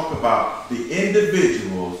going to talk about the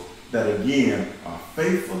individuals that, again, are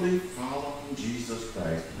faithfully following Jesus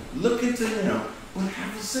Christ, looking to him, but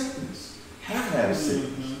have a sickness, have had a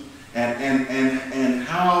sickness. And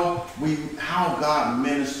how God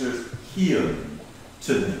ministers healing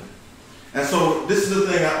to them. And so this is the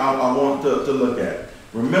thing I want to look at.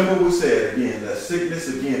 Remember we said again that sickness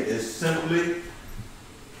again is simply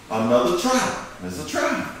another trial. It's a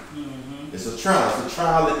trial. It's a trial. It's a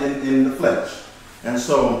trial in the flesh. And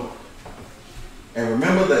so, and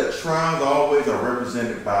remember that trials always are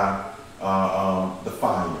represented by the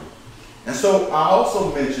fire. And so I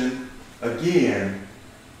also mentioned again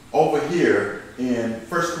over here in 1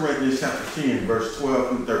 Corinthians chapter 10, verse 12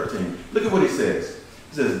 through 13. Look at what he says.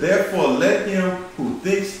 He says, therefore let him who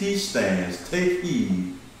thinks he stands take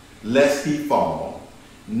heed lest he fall.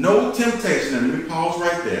 No temptation, and let me pause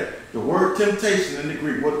right there. The word temptation in the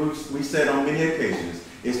Greek, what we said on many occasions,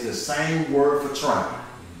 is the same word for trial.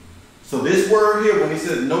 So this word here, when he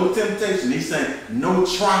says no temptation, he's saying no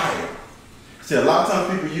trial. See, a lot of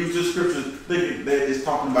times people use this scripture thinking that it's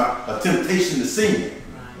talking about a temptation to sin.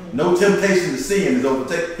 No temptation to sin is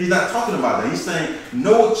overtaken. He's not talking about that. He's saying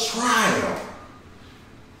no trial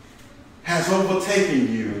has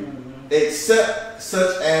overtaken you except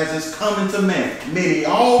such as is coming to man. Meaning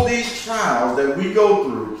all these trials that we go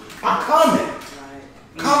through are common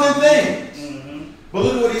things. But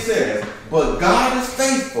look at what he says. But God is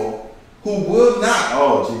faithful, who will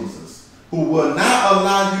not, who will not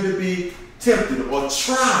allow you to be tempted or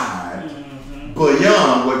tried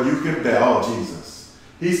beyond what you can bear. Oh, Jesus.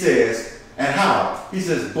 He says, and how? He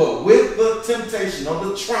says, but with the temptation of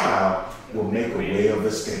the trial will make a way of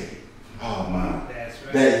escape. Oh, my. That's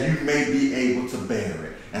right. That you may be able to bear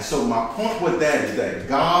it. And so my point with that is that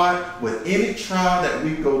God, with any trial that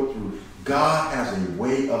we go through, God has a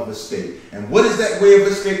way of escape. And what is that way of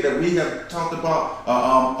escape that we have talked about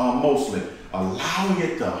mostly? Allowing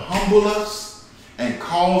it to humble us and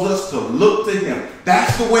cause us to look to him.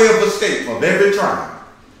 That's the way of escape of every trial.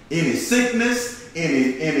 Any sickness,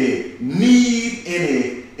 any need,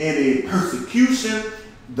 any persecution,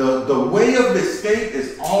 the way of escape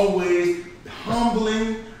is always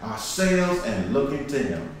humbling ourselves and looking to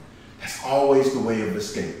him. That's always the way of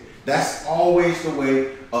escape. That's always the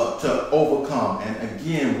way to overcome. And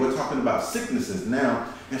again, we're talking about sicknesses now.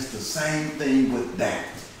 It's the same thing with that.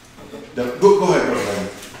 Go ahead, brother.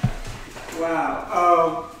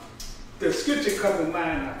 Wow. The scripture comes to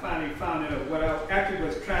mind. I finally found it. What I actually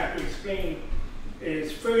was trying to explain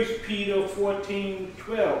is 1 Peter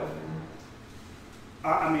 14:12.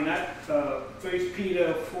 1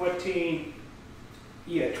 Peter 14:12.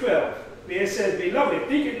 Where it says, beloved,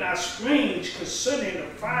 think it not strange concerning the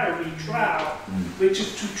fiery trial which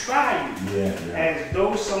is to try you, as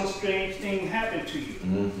though some strange thing happened to you.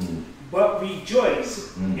 But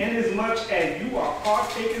rejoice, inasmuch as you are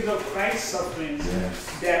partakers of Christ's sufferings,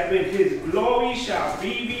 that when his glory shall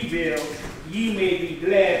be revealed, ye may be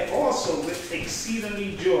glad also with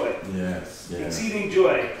exceeding joy. Exceeding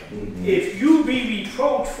joy. If you be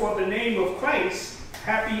reproached for the name of Christ,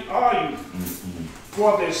 happy are you.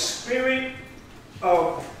 For the spirit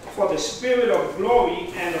of glory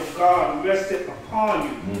and of God rested upon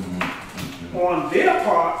you. On their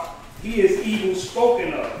part, he is evil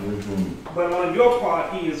spoken of, but on your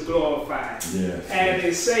part, he is glorified. And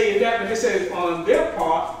they say that when it says on their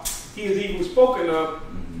part, he is evil spoken of,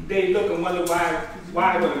 they look and wonder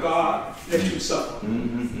why would God let you suffer?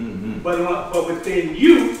 But within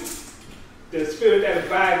you, the spirit that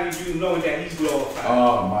abides in you, knowing that he's glorified.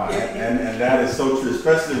 Oh my, and that is so true,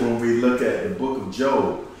 especially when we look at the book of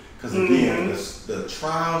Job. Because again, the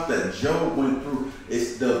trials that Job went through,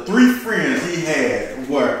 it's the three friends he had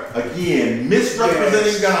were, again,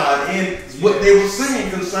 misrepresenting God in what they were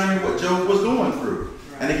saying concerning what Job was going through.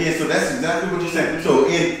 And again, so that's exactly what you're saying. So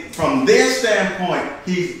from their standpoint,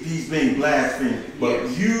 he's being blasphemed. But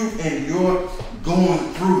you and your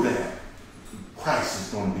going through that, Christ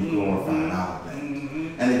is going to be glorified out of that.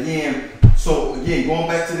 And again, going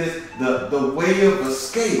back to this, the way of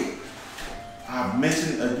escape, I've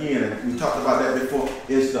mentioned again, and we talked about that before,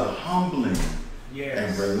 is the humbling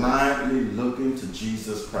and reliantly looking to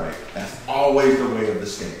Jesus Christ. That's always the way of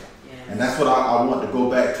escape. And that's what I want to go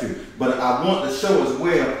back to. But I want to show as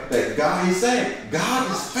well that God, he's saying, God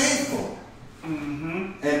is faithful.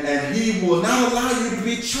 And he will not allow you to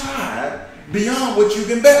be tried beyond what you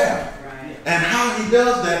can bear. And how he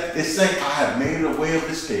does that is saying, I have made a way of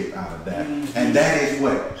escape out of that. And that is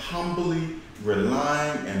what? Humbly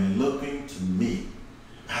relying and looking to me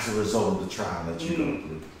as a result of the trial that you go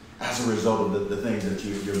through. As a result of the things that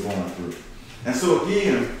you're going through. And so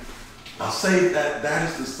again, I'll say that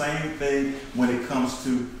is the same thing when it comes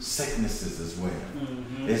to sicknesses as well.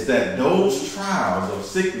 Mm-hmm. Is that those trials of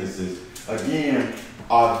sicknesses, again,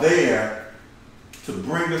 are there to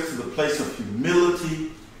bring us to the place of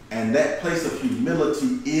humility, and that place of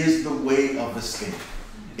humility is the way of escape.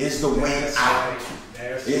 It's the way out.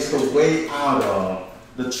 It's the way out of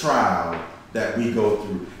the trial that we go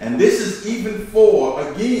through. And this is even for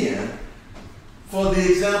the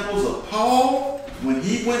examples of Paul, when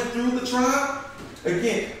he went through the trial.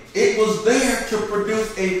 Again, it was there to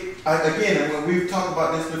produce and when we've talked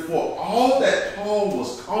about this before, all that Paul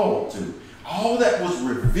was called to, all that was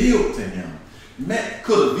revealed to him,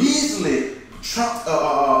 could have easily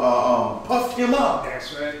puffed him up.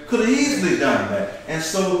 That's right. Could have easily done that. And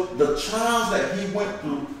so the trials that he went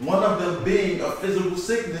through, one of them being a physical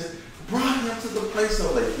sickness, brought him to the place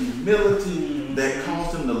of a humility that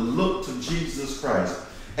caused him to look to Jesus Christ.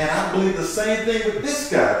 And I believe the same thing with this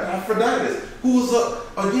guy, Epaphroditus, who was,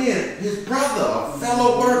 again, his brother, a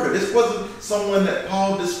fellow worker. This wasn't someone that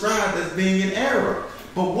Paul described as being in error.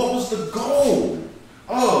 But what was the goal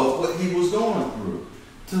of what he was going through?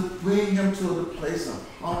 To bring him to the place of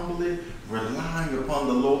humbly relying upon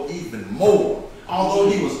the Lord even more. Although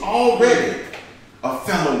he was already a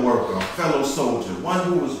fellow worker, a fellow soldier, one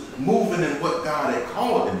who was moving in what God had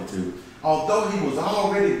called him to. Although he was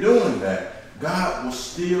already doing that, God was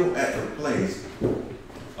still at the place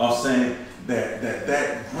of saying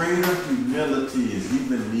that greater humility is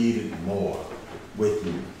even needed more with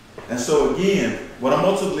you. And so again, what I'm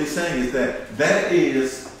ultimately saying is that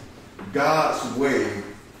is God's way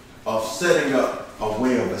of setting up a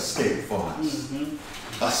way of escape for us.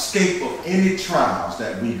 Mm-hmm. Escape of any trials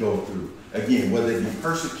that we go through. Again, whether it be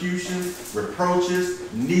persecution, reproaches,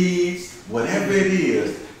 needs, whatever it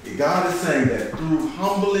is, God is saying that through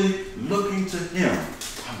humbly looking to Him,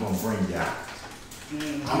 I'm going to bring you out.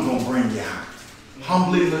 I'm going to bring you out.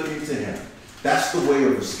 Humbly looking to Him. That's the way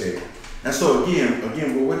of escape. And so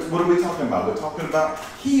again, what are we talking about? We're talking about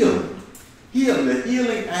healing. Healing, the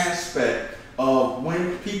healing aspect of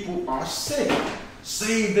when people are sick,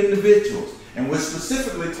 saved individuals. And we're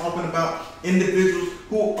specifically talking about individuals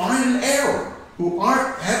who aren't in error, who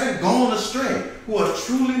haven't gone astray, who are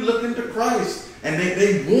truly looking to Christ. And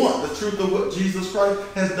they want the truth of what Jesus Christ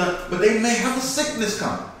has done. But they may have a sickness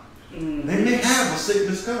come. Mm-hmm. They may have a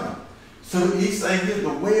sickness come. So he's saying here's the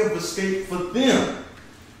way of escape for them.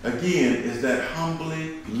 Again, is that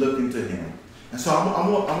humbly looking to Him. And so I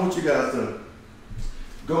want you guys to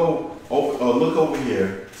go over, look over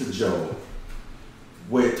here to Job,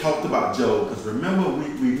 where it talked about Job. Because remember,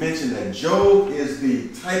 we mentioned that Job is the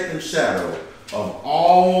type and shadow of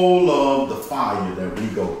all of the fire that we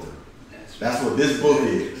go through. That's what this book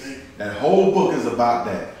is. That whole book is about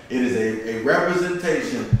that. It is a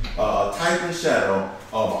representation, a type and shadow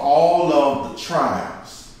of all of the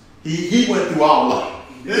trials. He went through all of them.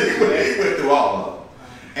 He went through all of them.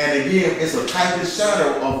 And again, it's a type and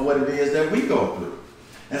shadow of what it is that we go through.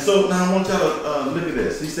 And so now I want y'all to look at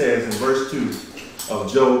this. He says in verse 2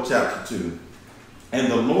 of Job chapter 2,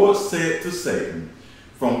 and the Lord said to Satan,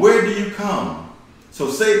 from where do you come? So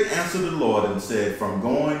Satan answered the Lord and said, from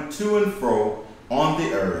going to and fro on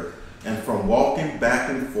the earth, and from walking back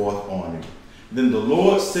and forth on it. Then the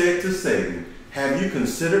Lord said to Satan, have you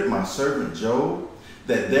considered my servant Job,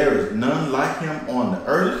 that there is none like him on the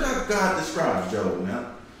earth? Look how God describes Job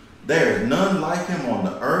now. There is none like him on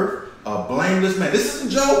the earth, a blameless man. This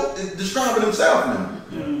isn't Job describing himself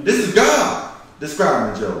now. Mm-hmm. This is God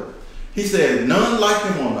describing Job. He said, none like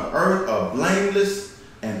him on the earth, a blameless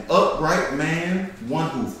and upright man, one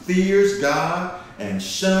who fears God and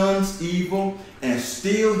shuns evil, and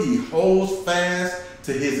still he holds fast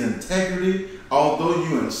to his integrity, although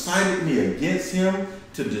you incited me against him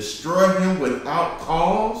to destroy him without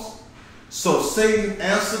cause. So Satan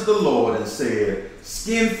answered the Lord and said,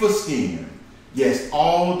 skin for skin, yes,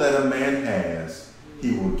 all that a man has,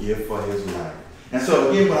 he will give for his life. And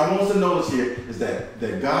so again, what I want us to notice here is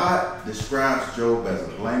that God describes Job as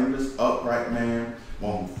a blameless, upright man,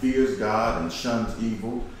 one who fears God and shuns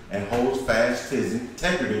evil and holds fast to his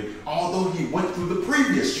integrity, although he went through the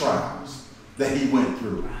previous trials that he went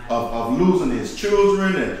through of losing his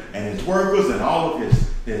children and his workers and all of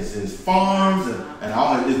his farms and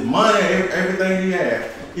all of his money, everything he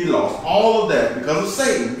had. He lost all of that because of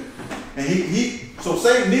Satan. And so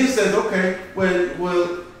Satan then says, okay,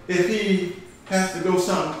 well, if he has to go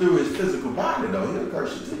something through his physical body, though, he'll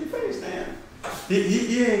curse you to your face, man.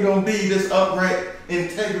 He ain't going to be this upright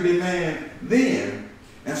integrity man then.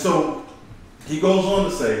 And so he goes on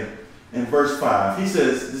to say in verse 5, he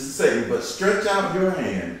says, this is Satan, but stretch out your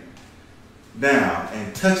hand down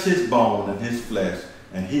and touch his bone and his flesh,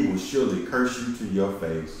 and he will surely curse you to your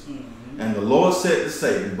face. And the Lord said to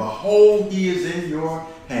Satan, behold, he is in your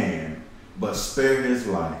hand, but spare his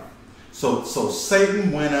life. So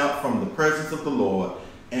Satan went out from the presence of the Lord,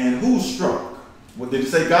 and who struck? What did he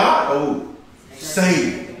say, God? or who?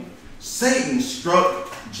 Satan. Satan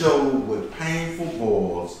struck Job with painful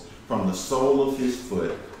boils from the sole of his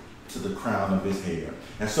foot to the crown of his hair.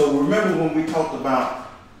 And so remember when we talked about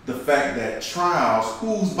the fact that trials,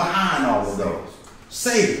 who's behind all of those?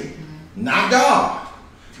 Satan, not God.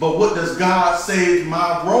 But what does God say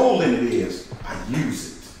my role in it is? I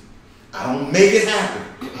use it. I don't make it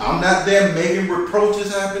happen. I'm not there making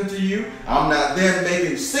reproaches happen to you. I'm not there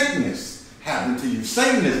making sickness happen to you.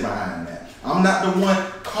 Satan is behind that. I'm not the one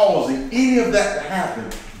causing any of that to happen,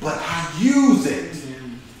 but I use it.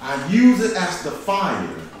 I use it as the fire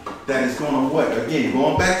that is going to what? Again,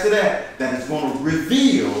 going back to that is going to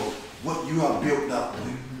reveal what you are built up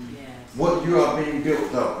with. What you are being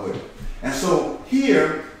built up with. And so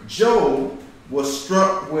here, Job was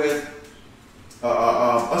struck with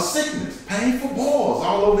a sickness, painful boils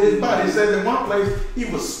all over his body. It says in one place he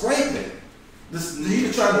was scraping. He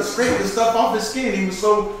was trying to scrape the stuff off his skin. He was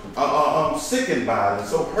so sickened by it, and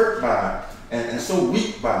so hurt by it, and so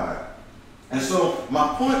weak by it. And so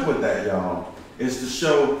my point with that, y'all, is to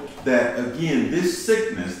show that, again, this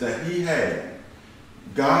sickness that he had,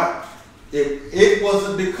 God, it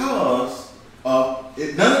wasn't because of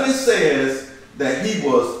it. None of this says that he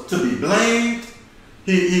was to be blamed.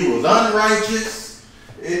 He was unrighteous.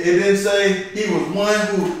 It didn't say he was one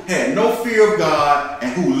who had no fear of God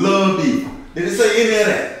and who loved evil. Did it say any of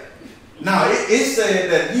that? No, it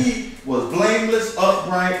said that he was blameless,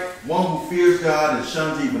 upright, one who fears God and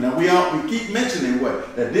shuns evil. Now we keep mentioning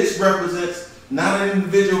that this represents not an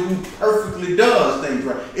individual who perfectly does things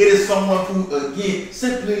right. It is someone who, again,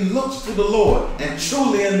 simply looks to the Lord and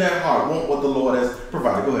truly in their heart want what the Lord has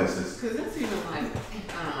provided. Go ahead, sis. Because that's even like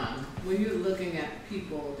when you're looking at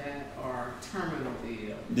people that are terminally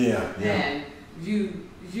ill. Yeah. And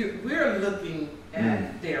we're looking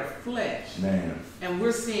at their flesh. Man. And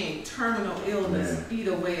we're seeing terminal illness eat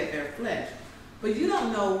away at their flesh. But you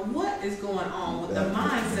don't know what is going on with the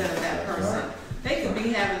mindset of that person. Right. They could be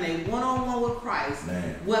having a one-on-one with Christ,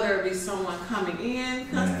 whether it be someone coming in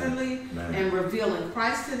constantly and revealing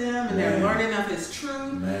Christ to them, and they're learning of his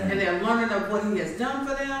truth, and they're learning of what he has done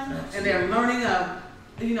for them, and they're learning of,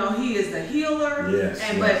 he is the healer.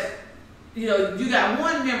 But you got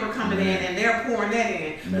one member coming in and they're pouring that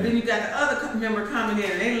in, but then you got the other member coming in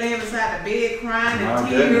and they laying beside the bed crying in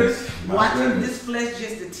tears, watching this flesh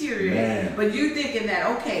just deteriorate. But you thinking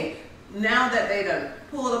that, okay, now that they done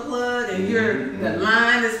pull the plug and the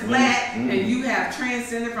line is flat and you have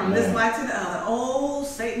transcended from this life to the other. Oh,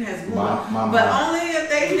 Satan has won. But only if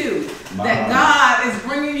they knew that God is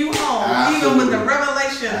bringing you home, even with the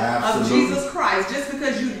revelation of Jesus Christ. Just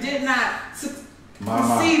because you did not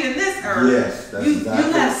succeed in this earth, you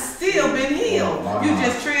have still been healed. You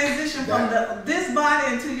just transitioned from this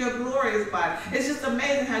body into your glorious body. It's just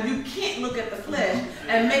amazing how you can't look at the flesh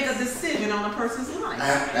and make a decision on a person's life.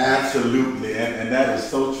 Absolutely, and that is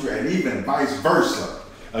so true. And even vice versa.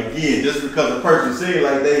 Again, just because a person seems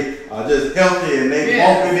like they are just healthy and they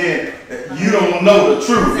walking in, you don't know the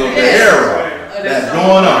truth of the error that's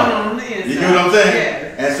going on. You get what I'm saying?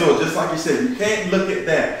 And so just like you said, you can't look at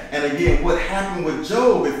that. And again, what happened with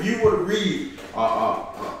Job, if you were to read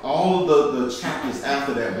all of the chapters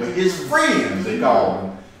after that, where his friends, they called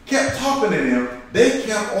him, kept talking to him, they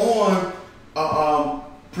kept on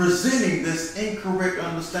presenting this incorrect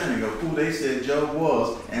understanding of who they said Job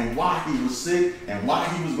was and why he was sick and why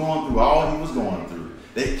he was going through all he was going through.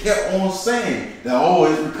 They kept on saying that,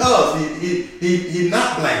 it's because he's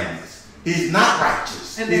not blameless. He's not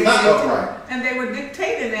righteous. He's not upright. And they were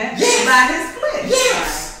dictating that by his flesh.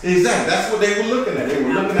 Yes, exactly. That's what they were looking at. They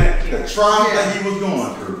were looking at the trial that he was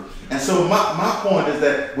going through. And so my point is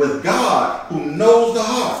that with God, who knows the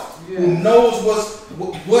heart, who knows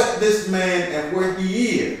what this man and where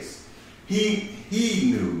he is, he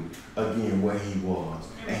knew again where he was,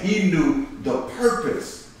 and he knew the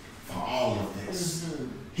purpose for all of this.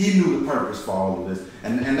 He knew the purpose for all of this,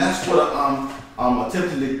 and that's what I'm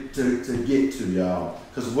attempting to get to, y'all.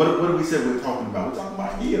 Because what do we say we're talking about? We're talking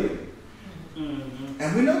about healing.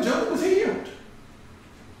 And we know Job was healed.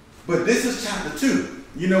 But this is chapter 2.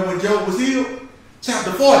 You know when Job was healed?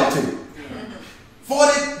 Chapter 42.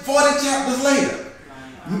 40 chapters later.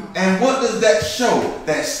 And what does that show?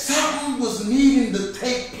 That something was needing to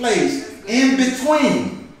take place in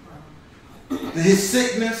between his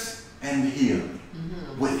sickness and the healing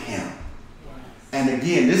with him. And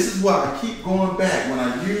again, this is why I keep going back when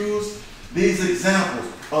I use these examples.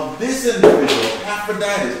 of this individual,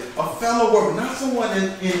 Epaphroditus, a fellow worker, not someone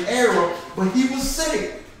in error, but he was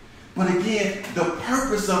sick. But again, the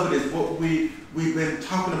purpose of it is what we've been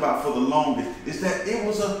talking about for the longest, is that it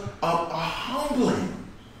was a humbling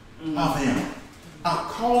of him,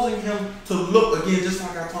 causing him to look, again, just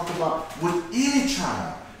like I talked about with any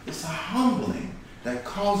trial. It's a humbling that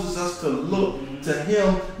causes us to look to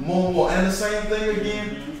him more and more. And the same thing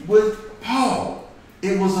again with Paul.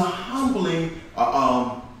 It was a humbling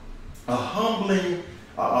trial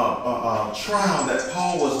that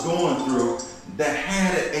Paul was going through that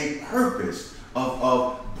had a purpose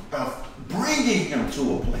of bringing him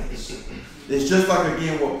to a place. It's just like,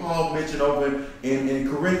 again, what Paul mentioned over in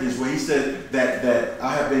Corinthians, where he said that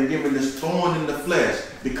I have been given this thorn in the flesh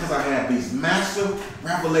because I have these massive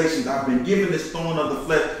revelations. I've been given this thorn of the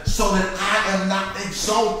flesh so that I am not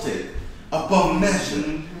exalted above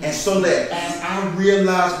measure. And so that as I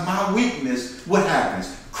realize my weakness, what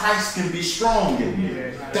happens? Christ can be strong in me.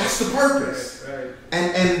 That's the purpose.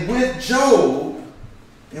 And with Job,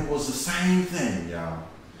 it was the same thing, y'all.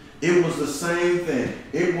 It was the same thing.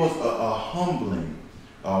 It was a humbling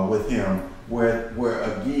with him, where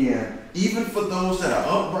again, even for those that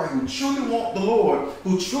are upright, who truly want the Lord,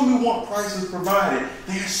 who truly want Christ as provided,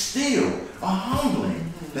 there's still a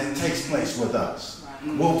humbling that takes place with us.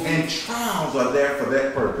 Well, and trials are there for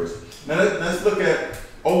that purpose. Now let's look at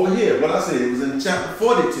over here. What I said, it was in chapter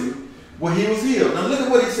 42 where he was healed. Now look at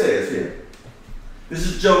what he says here. This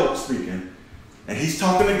is Job speaking. And he's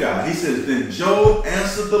talking to God. He says, then Job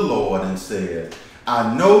answered the Lord and said,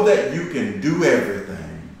 I know that you can do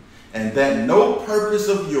everything, and that no purpose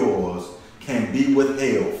of yours can be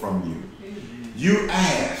withheld from you. You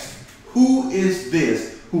asked, who is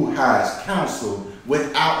this who hides counsel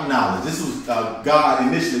without knowledge? This was God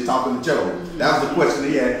initially talking to Job. That was the question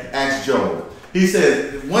he had asked Job. He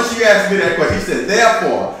said, once you asked me that question, he said,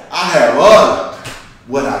 therefore I have uttered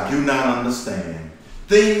what I do not understand.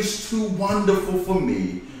 Things too wonderful for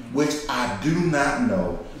me, which I do not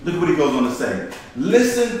know. Look what he goes on to say.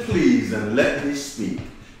 Listen, please, and let me speak.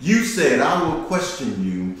 You said, I will question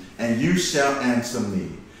you, and you shall answer me.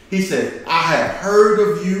 He said, I have heard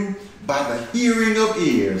of you by the hearing of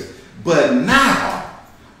ears, but now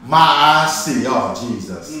my eyes see. Oh,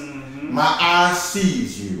 Jesus. My eyes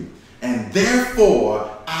sees you, and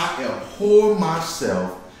therefore I abhor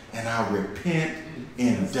myself, and I repent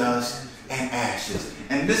in dust and ashes.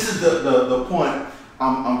 And this is the point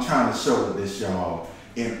I'm trying to show with this, y'all.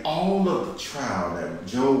 In all of the trial that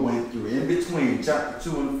Job went through, in between chapter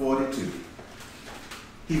 2 and 42,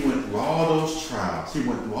 he went through all those trials. He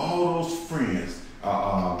went through all those friends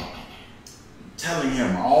telling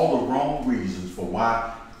him all the wrong reasons for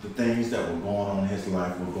why the things that were going on in his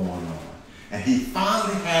life were going on. And he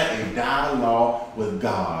finally had a dialogue with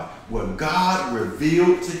God, where God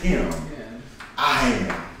revealed to him, I am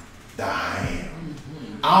that I am.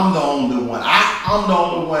 I'm the only one. I'm the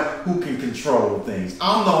only one who can control things.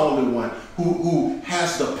 I'm the only one who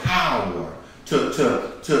has the power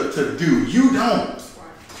to do. You don't.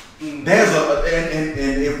 There's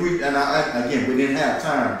and if we again we didn't have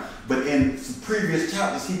time, but in some previous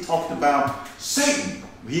chapters he talked about Satan.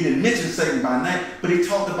 He didn't mention Satan by name, but he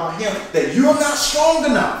talked about him, that you're not strong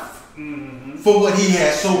enough for what he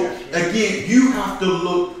has. So again, you have to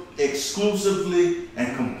look exclusively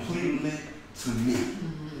and completely to me.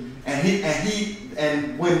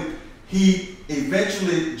 And when he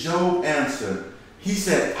eventually, Job answered, he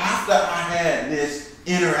said, after I had this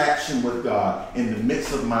interaction with God in the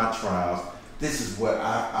midst of my trials, this is what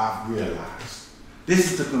I've realized.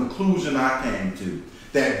 This is the conclusion I came to.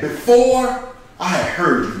 That before, I had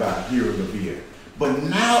heard you by hearing of ear. But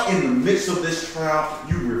now in the midst of this trial,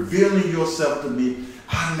 you revealing yourself to me,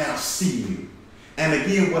 I now see you. And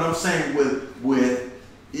again, what I'm saying with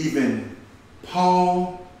even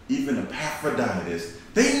Paul, even Epaphroditus,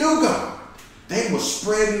 they knew God. They were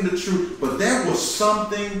spreading the truth, but there was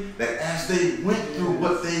something that as they went through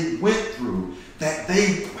what they went through, that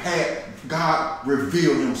they had God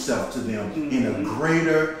reveal himself to them in a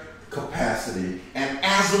greater capacity. And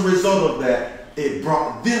as a result of that, it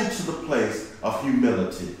brought them to the place of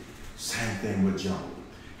humility. Same thing with Job.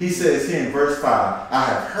 He says here in verse 5, I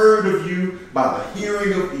have heard of you by the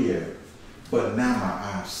hearing of ear, but now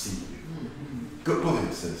my eyes see you. Go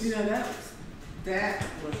ahead, sis. You know, that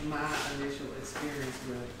was my initial experience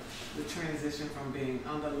with the transition from being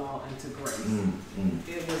under law into grace.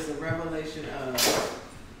 It was a revelation of,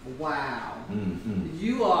 wow,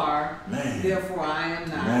 you are, therefore I am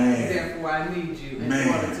not, therefore I need you in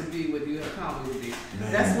order to be what you have called me to be.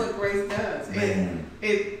 That's what grace does.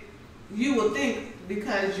 You will think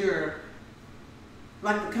because you're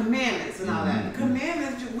like the commandments and all that. The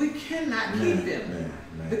commandments, we cannot keep them.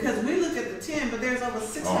 Because we look at the 10, but there's over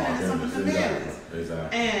 600 and something commandments.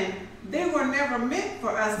 Exactly. And they were never meant for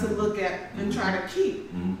us to look at and try to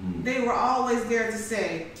keep. They were always there to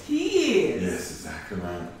say, He is. Yes, exactly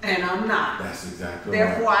right. And I'm not. That's exactly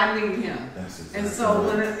Therefore, right. I need Him. That's exactly And so,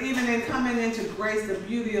 right. when it's, even in coming into grace, the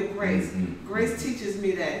beauty of grace, grace teaches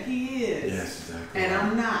me that He is. Yes, exactly And right.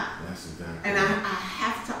 I'm not. That's exactly And right. I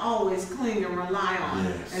have to always cling and rely on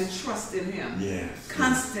Yes. and trust in Him. Yes.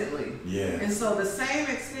 Constantly. Yes. And so the same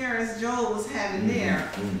experience Job was having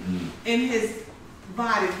there in his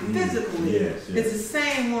body physically, Yes, yes. it's the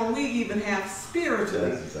same when we even have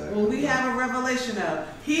spiritually. That's exactly when we right. have a revelation of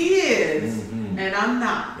He is and I'm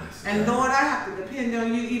not. That's And exactly. Lord, I have to depend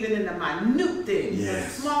on You even in the minute things,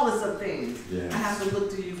 Yes. the smallest of things. Yes. I have to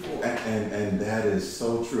look to You for. And that is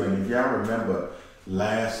so true. And if y'all remember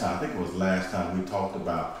last time, I think it was last time, we talked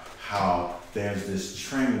about how there's this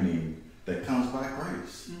training that comes by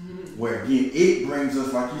grace. Where again, it brings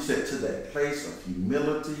us, like you said, to that place of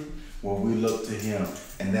humility where we look to Him.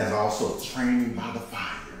 And there's also training by the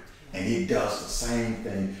fire. And it does the same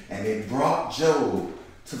thing. And it brought Job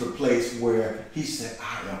to the place where he said,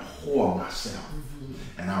 I abhor myself.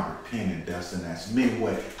 And I repent in dust and ashes. Meaning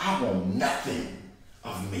what? I want nothing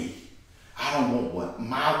of me. I don't want what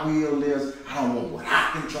my will is. I don't want what I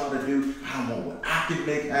can try to do. I don't want what I can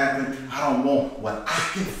make happen. I don't want what I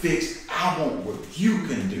can fix. I want what You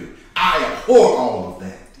can do. I abhor all of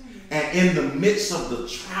that. And in the midst of the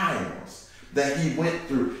trials that he went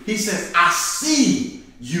through, he says, I see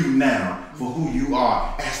You now for who You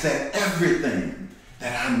are, as that everything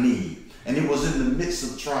that I need. And it was in the midst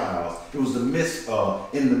of trials. It was in the midst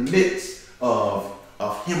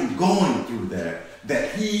of him going through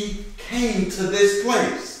that he came to this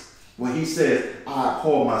place where he said, I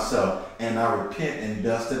abhor myself and I repent in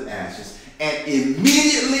dust and ashes. And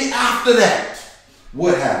immediately after that,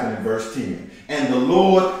 what happened in verse 10? And the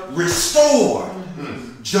Lord restored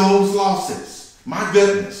Job's losses. My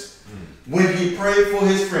goodness. When he prayed for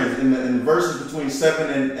his friends, in the verses between 7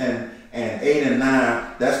 and 8 and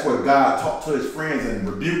 9, that's where God talked to his friends and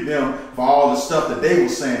rebuked them for all the stuff that they were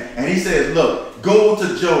saying. And he says, look, go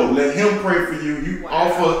to Job, let him pray for you. You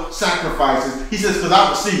offer sacrifices. He says, because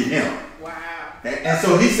I receive him. Wow. And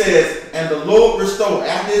so he says, and the Lord restored,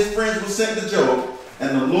 after his friends were sent to Job,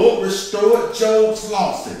 and the Lord restored Job's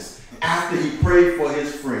losses after he prayed for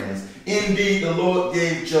his friends. Indeed, the Lord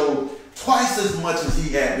gave Job twice as much as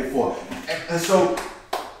he had before. And so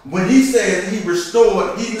when he says he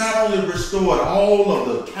restored, he not only restored all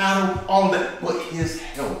of the cattle, all that, but his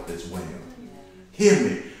health as well. Hear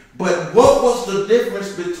me. But what was the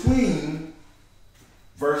difference between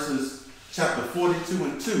verses chapter 42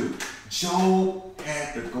 and 2? Job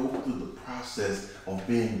had to go through the process of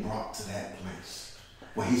being brought to that place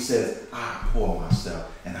where he says, I abhor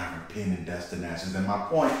myself and I repent in dust and ashes. And my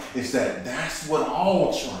point is that that's what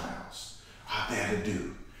all trials are there to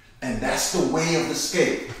do. And that's the way of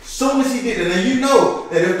escape. Soon as he did it, and you know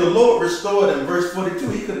that if the Lord restored in verse 42,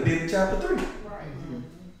 he could have did it in chapter 3. Right.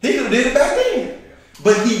 He could have did it back then.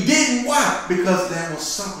 But he didn't. Why? Because there was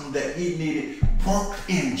something that he needed worked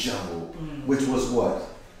in Job, which was what?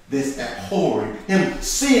 This abhorring, him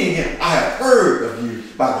seeing him. I have heard of you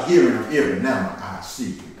by the hearing of ear, but now my eyes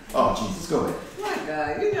see you. Oh, Jesus, go ahead. My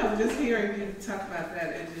God, you know, just hearing you talk about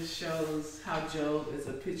that, it just shows how Job is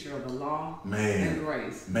a picture of the law and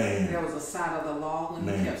grace. There was a side of the law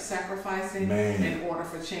when he kept sacrificing in order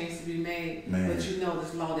for change to be made. But you know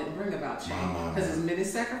this law didn't bring about change. Because as many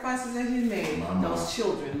sacrifices that he made, those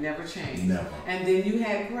children never changed. Never. And then you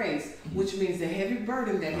had grace, which means the heavy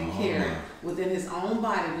burden that he carried within his own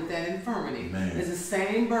body with that infirmity is the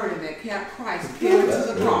same burden that kept Christ carried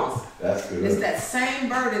to the cross. That's good. It's that same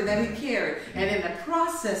burden that he carried. And in the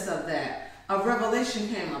process of that, a revelation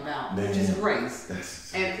came about, which is grace.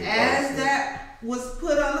 And as that was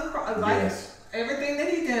put on the cross, like everything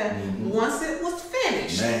that he did, once it was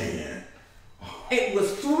finished, it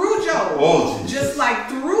was through Job, just like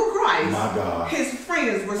through Christ, his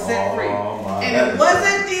friends were set free. And it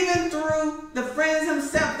wasn't even through the friends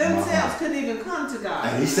themselves couldn't even come to God.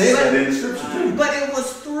 And he said that in the scripture too. But it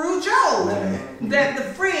was through Job that the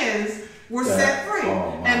friends were set free.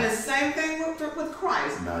 And the same thing with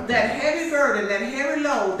Christ. That heavy burden, that heavy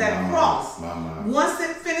load, that cross, once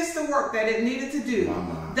it finished the work that it needed to do,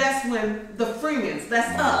 that's when the friends,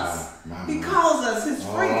 that's us. He calls us his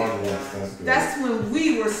friends. That's when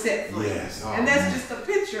we were set free. And that's just a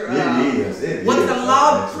picture of what the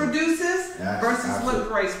law produces versus what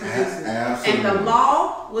grace produces. Absolutely. And the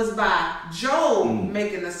law was by Job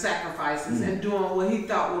making the sacrifices and doing what he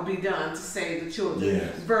thought would be done to save the children,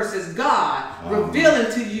 versus God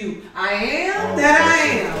revealing to you, I am that I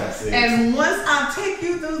am. And once I take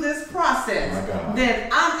you through this process, then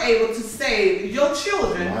I'm able to save your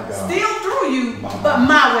children, still through you, but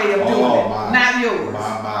my way of doing it, not yours.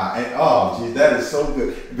 And, geez, that is so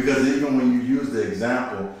good, because even when you use the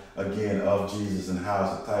example again of Jesus and how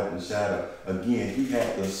it's a type and shadow, again, he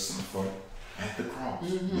had to suffer at the cross.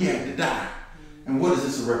 He had to die. And what is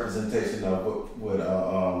this a representation of? What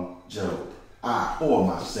Job? I pour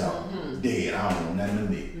myself dead. I don't want nothing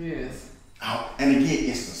to me. Yes. And again,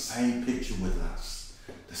 it's the same picture with us.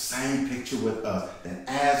 The same picture with us. And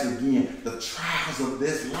as again, the trials of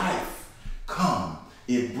this life come,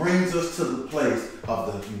 it brings us to the place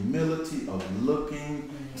of the humility of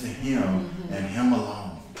looking to him and him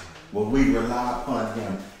alone, where we rely upon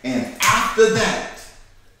him. And after that,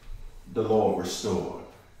 the Lord restored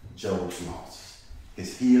Job's losses,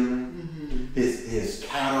 his healing, his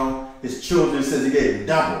cattle, his children. Says he gave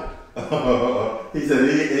double. he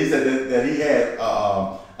said that he had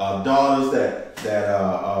daughters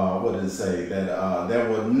that what did it say, that there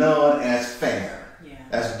were none as fair,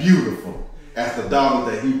 as beautiful as the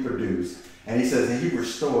daughter that he produced. And he says that he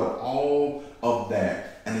restored all of that.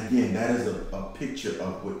 And again, that is a picture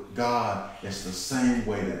of what God is the same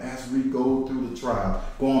way, that as we go through the trial,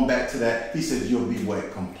 going back to that, he says you'll be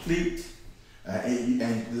what? Complete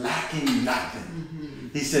and lacking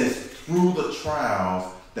nothing. He says through the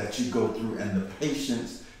trials that you go through and the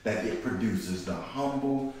patience that it produces, the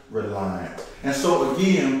humble reliance. And so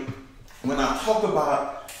again, when I talk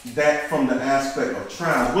about that from the aspect of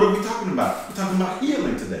trials, what are we talking about? We're talking about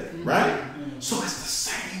healing today, right? So it's the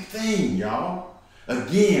same thing, y'all.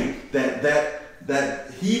 Again,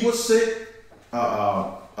 that he was sick,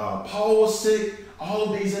 Paul was sick,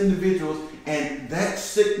 all of these individuals, and that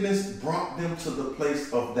sickness brought them to the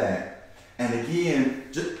place of that. And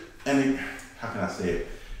again, how can I say it?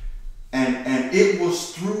 And it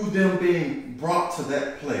was through them being brought to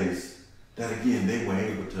that place that again they were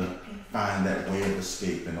able to find that way of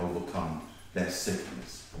escape and overcome that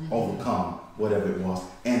sickness, overcome whatever it was,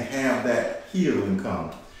 and have that healing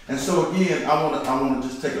come. And so again, I want to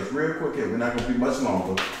just take us real quick here. We're not going to be much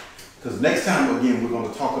longer, because next time again we're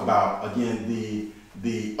going to talk about again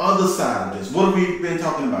the other side of this. What have we been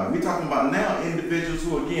talking about? We're talking about now individuals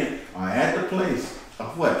who again are at the place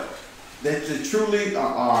of what? That they truly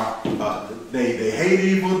are. They hate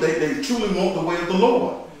evil. They truly want the way of the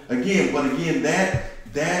Lord. Again, but again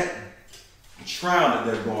that trial that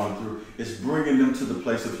they're going through is bringing them to the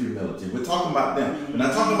place of humility. We're talking about them. We're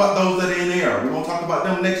not talking about those that are in error. We're going to talk about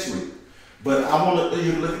them next week. But I want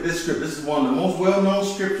you to look at this scripture. This is one of the most well-known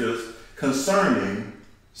scriptures concerning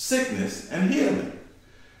sickness and healing.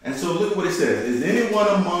 And so look what it says. Is anyone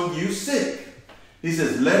among you sick? He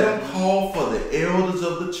says, let him call for the elders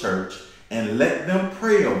of the church and let them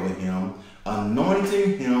pray over him,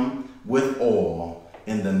 anointing him with oil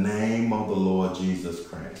in the name of the Lord Jesus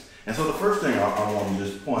Christ. And so the first thing I want to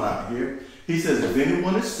just point out here, he says, if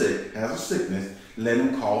anyone is sick, has a sickness, let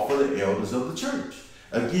him call for the elders of the church.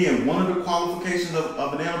 Again, one of the qualifications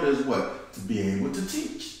of an elder is what? To be able to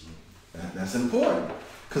teach. That's important.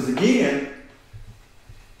 Because again,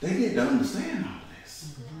 they need to understand all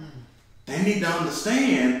this. They need to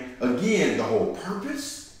understand, again, the whole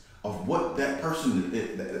purpose of what that person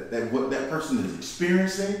is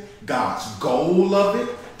experiencing, God's goal of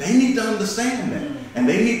it. They need to understand that. And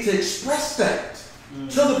they need to express that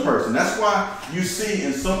to the person. That's why you see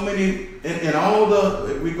in so many, in all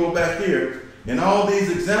the, if we go back here, in all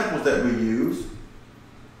these examples that we use,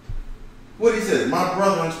 what he says, my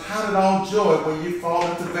brethren, count it all joy when you fall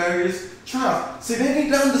into various trials. See, they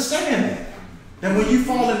need to understand that. That when you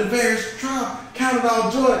fall into various trials, count it all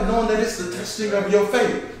joy, knowing that it's the testing of your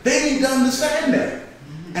faith. They need to understand that.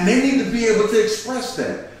 And they need to be able to express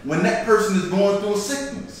that. When that person is going through a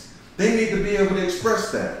sickness, they need to be able to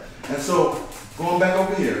express that. And so, going back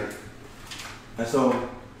over here, and so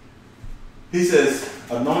he says,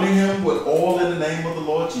 anointing him with oil in the name of the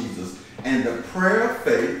Lord Jesus, and the prayer of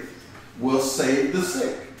faith will save the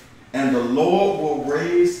sick, and the Lord will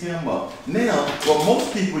raise him up. Now, what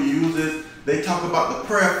most people use is, they talk about the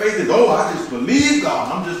prayer of faith is, oh, I just believe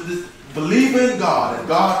God. I'm just believing God, and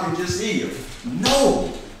God can just heal.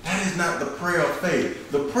 No, that is not the prayer of faith.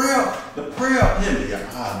 The prayer of him.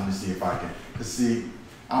 Let me see if I can. Because see,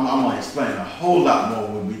 I'm going to explain a whole lot more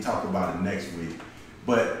when we talk about it next week.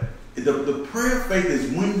 But the prayer of faith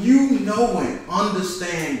is when you know and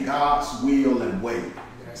understand God's will and way.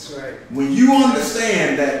 That's right. When you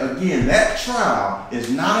understand that, again, that trial is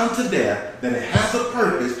not unto death, that it has a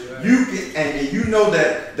purpose, you can, and you know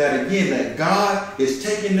that again, that God is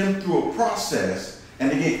taking them through a process,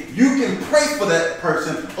 and again, you can pray for that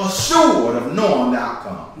person assured of knowing the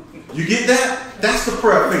outcome. You get that? That's the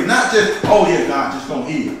prayer of faith. Not just, oh yeah, God just gonna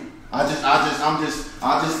heal. I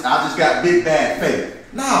just got big bad faith.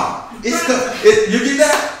 No, it's cause you get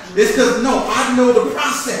that? It's because no, I know the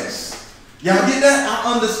process. Y'all get that?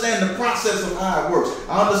 I understand the process of how it works.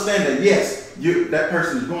 I understand that yes, that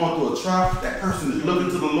person is going through a trial. That person is looking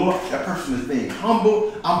to the Lord. That person is being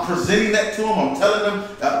humble. I'm presenting that to them. I'm telling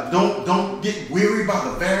them, don't get weary by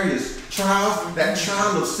the various trials. That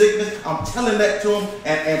trial of sickness. I'm telling that to them,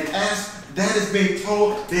 and as that is being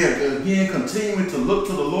told, they're again continuing to look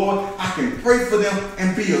to the Lord. I can pray for them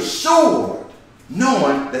and be assured,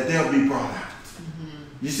 knowing that they'll be brought out.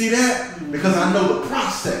 You see that? Because I know the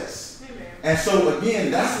process. And so again,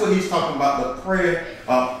 that's what he's talking about. The prayer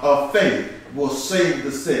of faith will save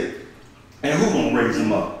the sick. And who's going to raise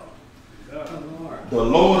them up? The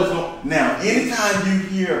Lord is going to. Now, anytime you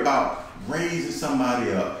hear about raising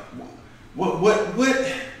somebody up, what?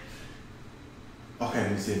 Okay,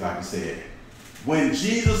 let me see if I can say it. When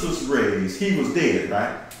Jesus was raised, he was dead,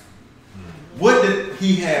 right? What did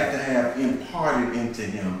he have to have imparted into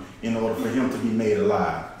him in order for him to be made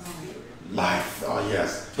alive? Life. Oh,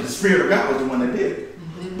 yes. But the Spirit of God was the one that did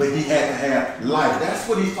it. But he had to have life. That's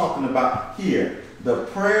what he's talking about here. The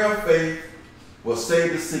prayer of faith will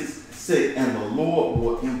save the sick, and the Lord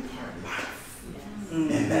will impart life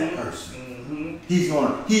in that person. He's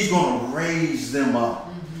gonna raise them up.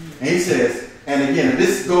 And he says, and again,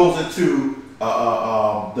 this goes into the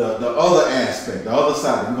other aspect, the other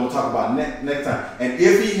side that we're going to talk about next time. And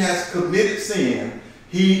if he has committed sin,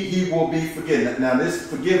 he will be forgiven. Now, this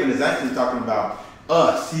forgiven is actually talking about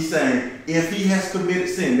us. He's saying if he has committed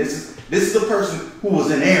sin, this is the person who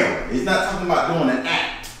was in error. He's not talking about doing an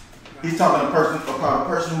act. He's talking about a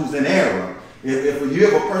person who's in error. If you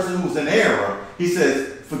have a person who's in error, he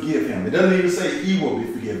says forgive him. It doesn't even say he will be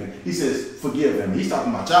forgiven. He says forgive him. He's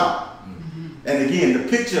talking about y'all. And again, the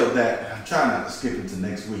picture of that, I'm trying not to skip into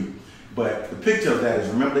next week, but the picture of that is,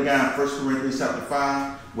 remember the guy in 1 Corinthians chapter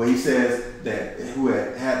 5, where he says that who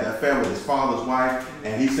had the affair with his father's wife,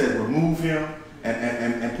 and he said remove him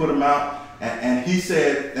and put him out. And he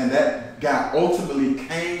said, and that guy ultimately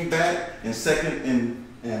came back in 2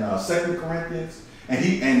 Corinthians,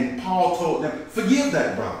 and Paul told them, forgive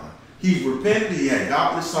that brother. He repented, he had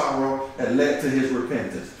godly sorrow that led to his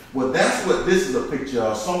repentance. Well, that's what this is a picture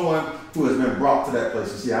of, someone who has been brought to that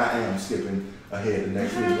place. You see, I am skipping ahead to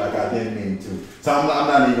next week like I didn't mean to. So I'm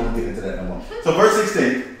not even going to get into that no more. So verse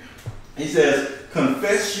 16, he says,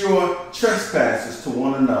 confess your trespasses to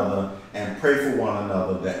one another and pray for one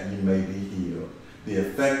another that you may be healed. The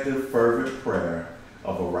effective, fervent prayer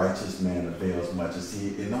of a righteous man avails much. You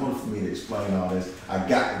see, in order for me to explain all this, I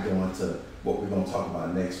got to go into what we're going to talk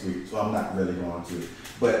about next week, so I'm not really going to.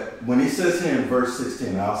 But when he says here in verse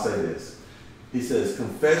 16, I'll say this. He says,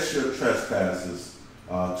 confess your trespasses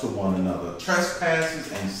to one another.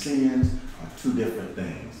 Trespasses and sins are two different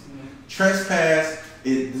things. Trespass,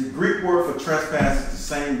 the Greek word for trespass is the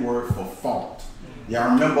same word for fault.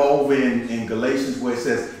 Y'all remember over in Galatians where it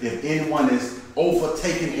says, if anyone is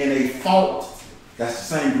overtaken in a fault, that's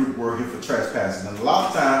the same Greek word here for trespasses. And a lot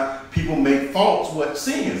of times, people make faults what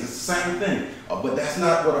sins. It's the same thing. But that's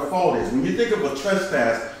not what a fault is. When you think of a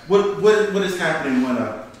trespass, what is happening when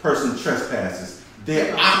a person trespasses?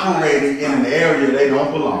 They're operating in an area they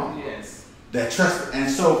don't belong. Yes. And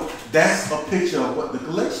so that's a picture of what the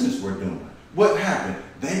Galatians were doing. What happened?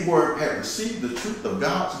 They had received the truth of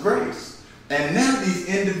God's grace. And now these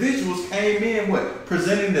individuals came in,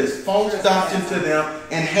 presenting this false doctrine to them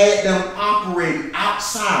and had them operating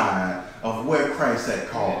outside of where Christ had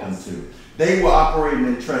called them to. They were operating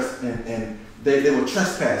in they were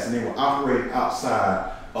trespassing. They were operating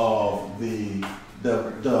outside of the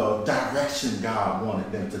direction God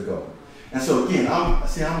wanted them to go. And so again,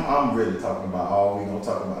 I'm really talking about all we're going to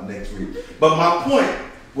talk about next week. But my point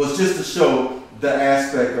was just to show the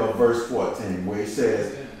aspect of verse 14 where he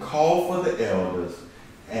says, call for the elders.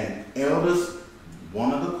 And elders,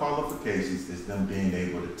 one of the qualifications is them being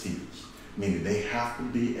able to teach. Meaning they have to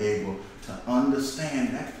be able to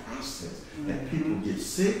understand that process. That people get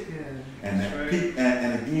sick, and that people,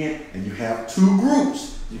 and again, and you have two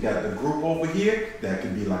groups. You got the group over here that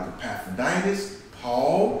can be like Epaphroditus,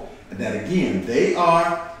 Paul, and that again, they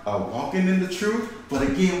are walking in the truth. But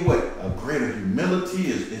again, what? A greater humility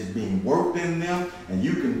is being worked in them. And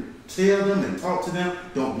you can tell them and talk to them.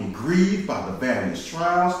 Don't be grieved by the various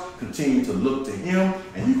trials. Continue to look to him.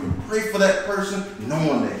 And you can pray for that person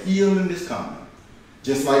knowing that healing is coming.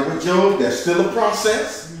 Just like with Job, there's still a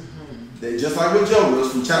process. Just like with Job, it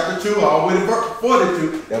was from chapter 2 all the way to verse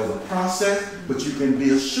 42. That was a process, but you can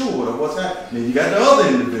be assured of what's happening. Then you got the other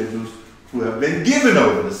individuals who have been given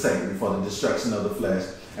over to Satan for the destruction of the flesh.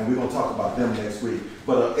 And we're going to talk about them next week.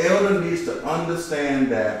 But an elder needs to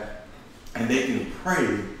understand that, and they can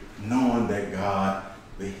pray knowing that God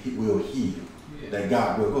will heal. Yeah. That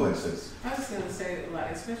God will. Go ahead, sis. I was just going to say,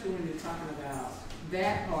 like, especially when you're talking about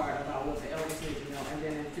that part about what the elders need to know, and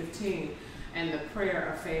then in 15, and the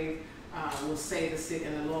prayer of faith will save the sick,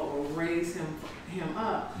 and the Lord will raise him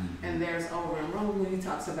up. Mm-hmm. And there's over in Romans when he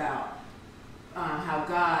talks about how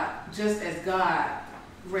God, just as God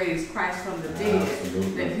raised Christ from the dead,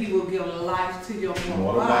 that he will give life to your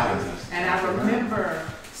mortal body. And I remember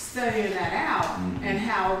studying that out, mm-hmm. and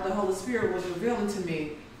how the Holy Spirit was revealing to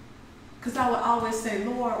me, because I would always say,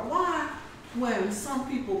 Lord, why when some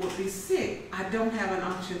people would be sick, I don't have an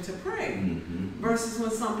unction to pray, mm-hmm. versus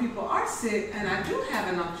when some people are sick and I do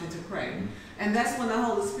have an unction to pray. Mm-hmm. And that's when the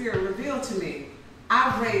Holy Spirit revealed to me,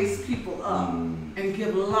 I raise people up, mm-hmm. and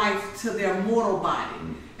give life to their mortal body.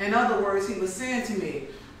 Mm-hmm. In other words, he was saying to me,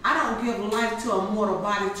 I don't give life to a mortal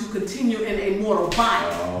body to continue in a mortal body.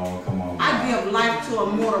 Oh, come on, I give life to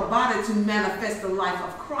a mortal body to manifest the life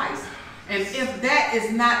of Christ. And if that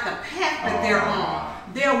is not the path that they're on,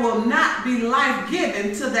 there will not be life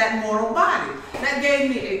given to that mortal body. That gave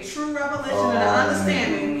me a true revelation and an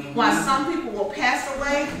understanding why some people will pass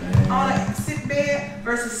away on a sick bed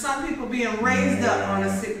versus some people being raised up on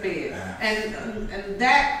a sick bed. And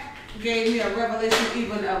that gave me a revelation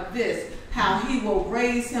even of this, how he will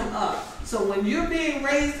raise him up. So when you're being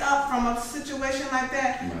raised up from a situation like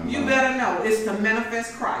that, you better know it's to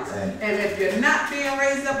manifest Christ. And if you're not being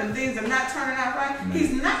raised up and things are not turning out right,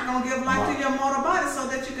 he's not going to give life to your mortal body so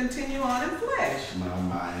that you continue on in flesh.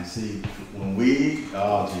 And see, when we,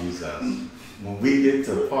 when we get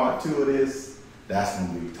to part 2 of this, that's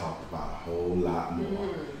when we talk about a whole lot more.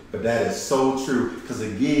 Mm-hmm. But that is so true, because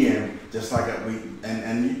again, just like you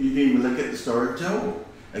can even look at the story of Job.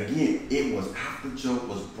 Again, it was after Job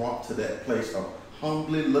was brought to that place of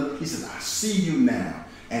humbly look. He says, I see you now.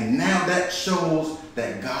 And now that shows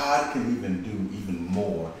that God can even do even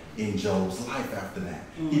more in Job's life after that.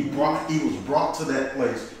 Mm-hmm. He was brought to that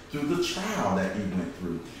place through the trial that he went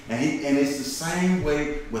through. And it's the same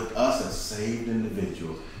way with us as saved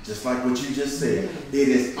individuals. Just like what you just said. It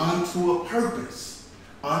is unto a purpose,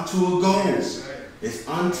 unto a goal. Yes, it's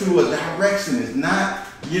unto a direction. It's not,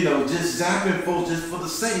 just zapping folks just for the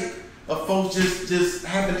sake of folks just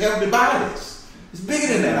having healthy bodies. It's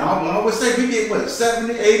bigger than that. I always say we get,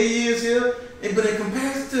 70, 80 years here? But in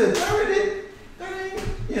comparison to eternity, that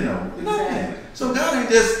ain't, nothing. So God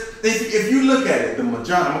ain't just, if you look at it, the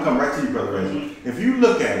majority, I'm going to come right to you, Brother Razor. Mm-hmm. If you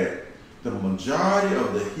look at it, the majority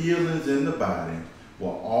of the healings in the body were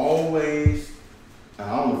always,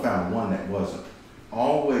 I only found one that wasn't,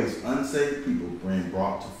 always unsaved people being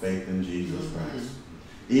brought to faith in Jesus Christ.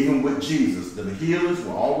 Even with Jesus, the healers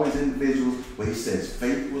were always individuals where he says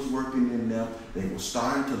faith was working in them. They were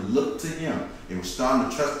starting to look to him. They were starting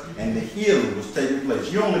to trust, and the healing was taking place.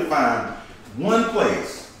 You only find one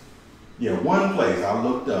place I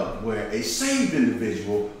looked up where a saved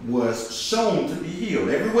individual was shown to be healed.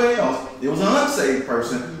 Everywhere else, there was an unsaved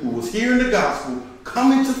person who was hearing the gospel,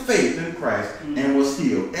 coming to faith in Christ, and was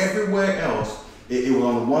healed. Everywhere else, it was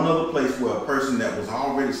only one other place where a person that was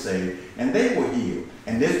already saved, and they were healed.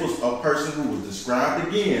 And this was a person who was described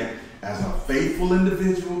again as a faithful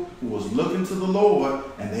individual who was looking to the Lord,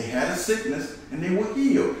 and they had a sickness, and they were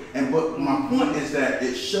healed. But my point is that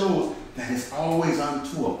it shows that it's always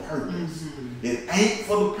unto a purpose. Mm-hmm. It ain't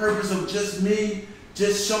for the purpose of just me,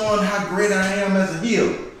 just showing how great I am as a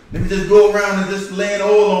healer. Let me just go around and just laying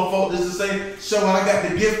oil on folks just to say, show I got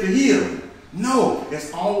the gift of healing. No,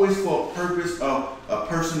 it's always for a purpose of a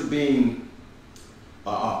person being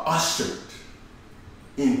ushered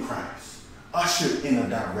in Christ, ushered in a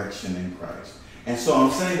direction in Christ. And so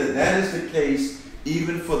I'm saying that is the case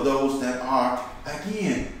even for those that are,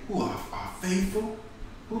 again, who are faithful,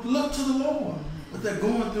 who look to the Lord, but they're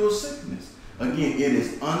going through a sickness. Again, it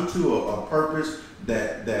is unto a purpose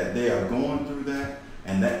that they are going through that.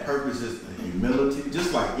 And that purpose is the humility,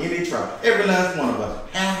 just like any trial. Every last one of us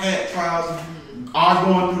have had trials, are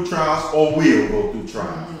going through trials, or will go through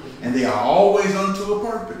trials. And they are always unto a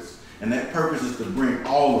purpose. And that purpose is to bring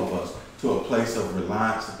all of us to a place of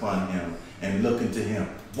reliance upon him and looking to him.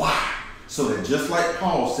 Why? So that just like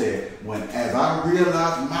Paul said, as I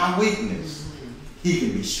realize my weakness, he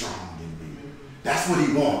can be strong in me. That's what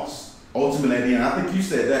he wants. Ultimately, and I think you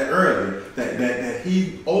said that earlier, that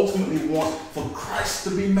he ultimately wants for Christ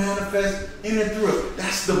to be manifest in and through us.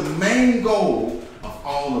 That's the main goal of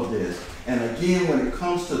all of this. And again, when it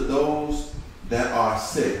comes to those that are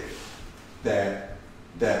sick, that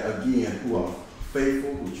again, who are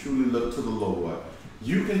faithful, who truly look to the Lord,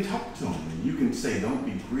 you can talk to them and you can say, don't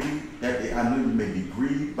be grieved. I know you may be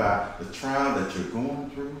grieved by the trial that you're going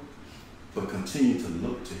through, but continue to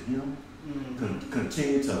look to him.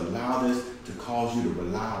 Continue to allow this to cause you to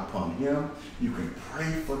rely upon him. You can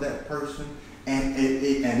pray for that person, and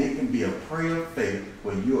it can be a prayer of faith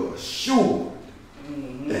where you're assured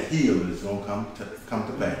that healing is going to come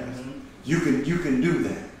to pass. You can do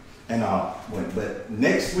that. And but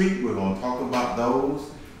next week we're going to talk about those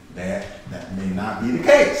that may not be the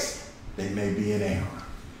case. They may be in error,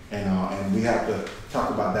 and we have to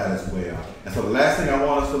talk about that as well. And so the last thing I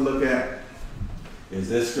want us to look at is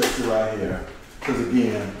this scripture right here. Because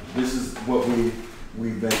again, this is what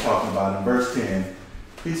we've been talking about. In verse 10,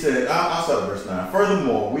 he said, I'll start at verse 9.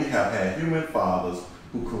 Furthermore, we have had human fathers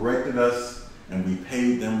who corrected us, and we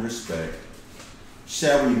paid them respect.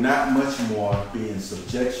 Shall we not much more be in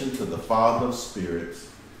subjection to the Father of spirits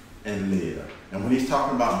and live? And when he's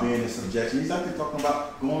talking about being in subjection, he's actually talking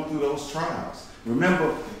about going through those trials.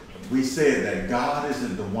 Remember, we said that God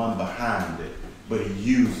isn't the one behind it, but he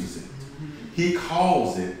uses it. He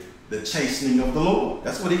calls it the chastening of the Lord.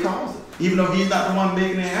 That's what he calls it. Even though he's not the one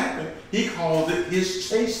making it happen, he calls it his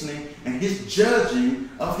chastening and his judging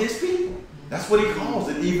of his people. That's what he calls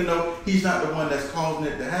it, even though he's not the one that's causing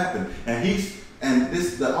it to happen. And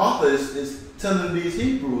the author is telling these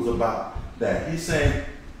Hebrews about that. He's saying,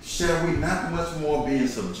 shall we not much more be in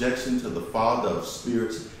subjection to the Father of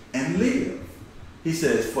spirits and live? He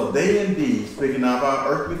says, for they indeed, speaking of our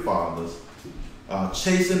earthly fathers,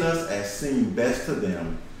 chasing us as seemed best to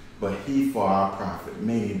them, but he for our profit.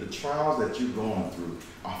 Meaning the trials that you're going through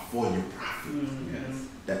are for your profit. Yes.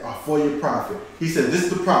 That are for your profit. He said, this is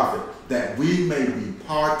the profit, that we may be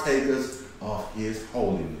partakers of his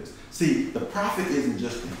holiness. See, the profit isn't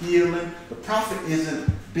just the healing. The profit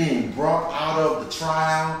isn't being brought out of the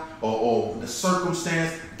trial or the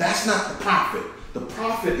circumstance. That's not the profit. The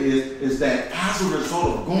profit is that as a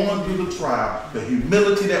result of going through the trial, the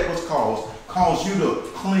humility that was caused you to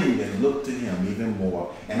cling and look to him even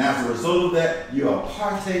more. And as a result of that, you are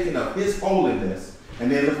partaking of his holiness.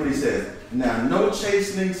 And then look what he says. Now, no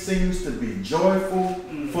chastening seems to be joyful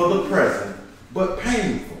for the present, but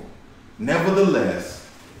painful. Nevertheless,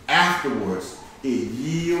 afterwards, it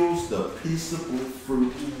yields the peaceable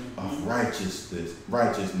fruit of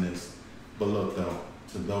righteousness, beloved,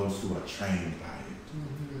 to those who are trained by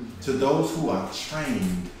it. To those who are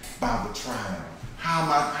trained by the trial.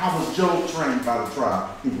 How was Job trained by the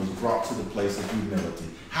trial? He was brought to the place of humility.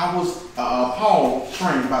 How was Paul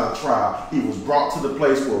trained by the trial? He was brought to the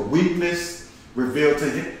place where weakness revealed to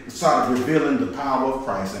him, started revealing the power of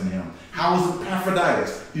Christ in him. How was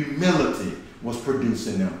Epaphroditus? Humility was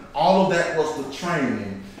producing them. All of that was the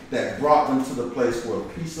training that brought them to the place where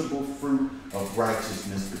peaceable fruit of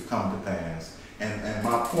righteousness could come to pass. And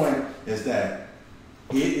my point is that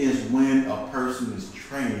it is when a person is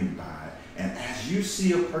trained by it. And as you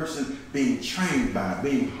see a person being trained by it,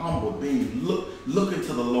 being humble, being looking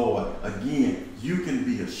to the Lord, again, you can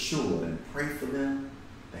be assured and pray for them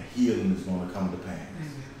that healing is going to come to pass.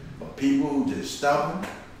 But people who just stubborn,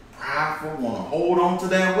 prideful, want to hold on to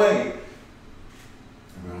their way,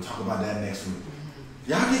 and we're going to talk about that next week.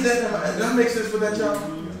 Y'all get that? Does that make sense for that, y'all?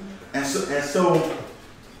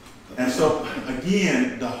 And so,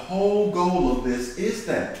 again, the whole goal of this is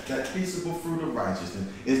that peaceable fruit of righteousness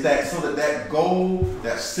is that so that gold,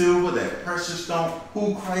 that silver, that precious stone,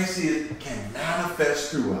 who Christ is, can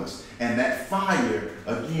manifest through us. And that fire,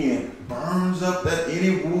 again, burns up that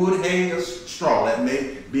any wood, hay, or straw that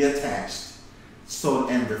may be attached.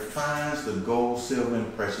 And refines the gold, silver,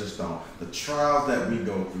 and precious stone. The trials that we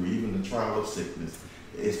go through, even the trial of sickness,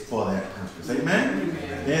 is for that purpose. Amen?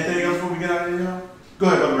 Anything else before we get out of here? Go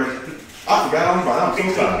ahead, Brother Ray. I forgot all about it. I'm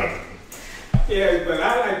so sorry. Yeah, but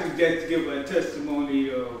I like to just give a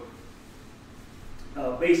testimony of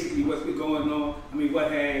basically what's been going on. I mean,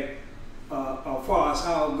 what had, as far as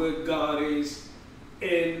how good God is.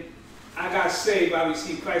 And I got saved, I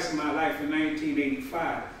received Christ in my life in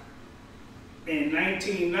 1985. In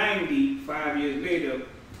 1990, 5 years later,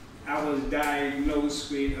 I was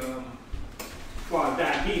diagnosed with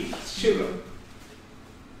diabetes, sugar.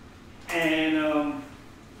 And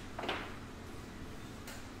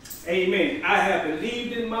amen. I have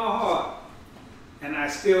believed in my heart, and I I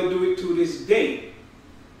still do it to this day,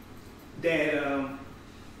 that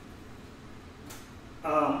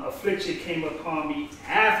affliction came upon me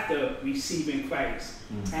after receiving Christ.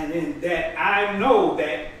 And in that I know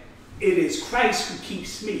that it is Christ who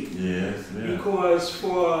keeps me. Yes, yeah. Because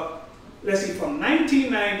let's see, from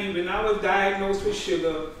 1990, when I was diagnosed with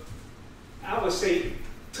sugar, I would say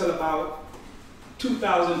till about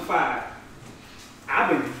 2005, I've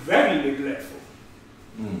been very neglectful.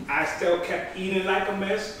 I still kept eating like a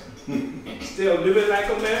mess, still living like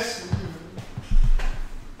a mess.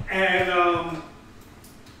 And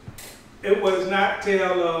it was not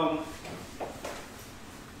till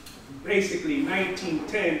basically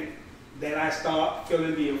 1910 that I started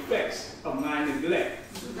feeling the effects of my neglect.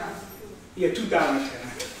 Yeah, 2010.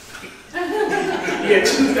 Yeah,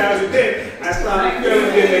 2010, I started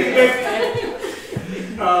feeling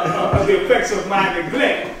the effects of my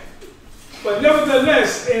neglect. But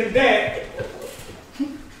nevertheless, in that,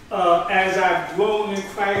 as I've grown in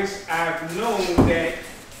Christ, I've known that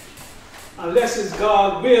unless it's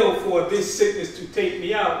God's will for this sickness to take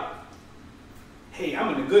me out, hey,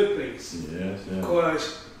 I'm in a good place. Yes, yeah.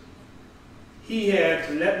 Because He had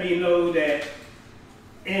to let me know that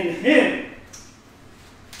in Him,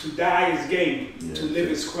 to die is gain, yes, to live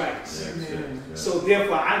is Christ. Yes, yes, yes. So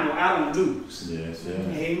therefore, I know I don't lose. Yes, yeah.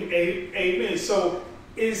 Amen. So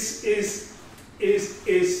it's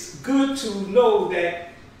good to know that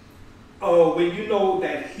when you know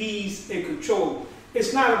that He's in control.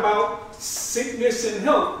 It's not about sickness and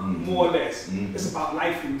health, more or less. It's about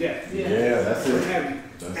life and death. Yeah, that's it.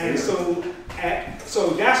 That's and it. So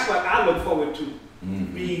that's what I look forward to.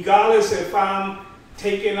 Regardless if I'm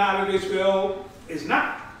taken out of this world, it's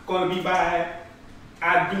not going to be by,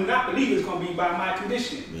 I do not believe it's going to be by my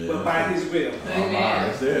condition, but by His will. Amen.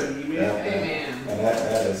 That's it. Amen. Amen. And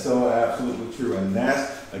that is so absolutely true. And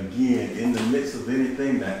that's, again, in the midst of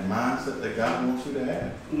anything, that mindset that God wants you to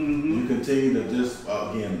have. You continue to just,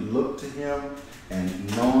 again, look to Him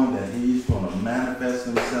and knowing that He's going to manifest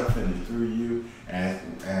Himself in and through you as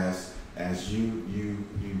you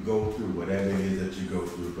go through whatever it is that you go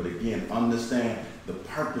through. But again, understand the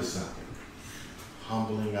purpose of it.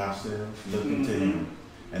 Humbling ourselves, looking to Him,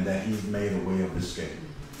 and that He's made a way of escape.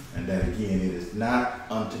 And that again, it is not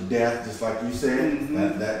unto death, just like you said.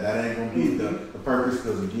 That ain't gonna be the purpose,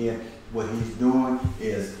 because again, what He's doing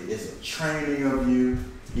is it's a training of you,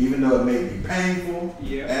 even though it may be painful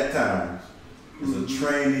at times. It's a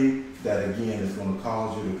training that again is going to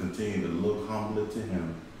cause you to continue to look humbly to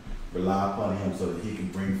Him, rely upon Him, so that He can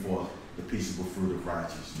bring forth the peaceable fruit of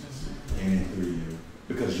righteousness in and through you,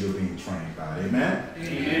 because you're being trained by it. Amen?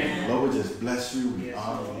 Amen. Lord, we just bless you. We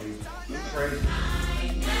honor you. We praise you.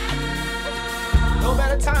 No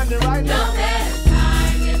better time than right now. No better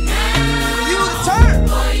time than now. For you to turn.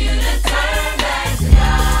 For you to turn back to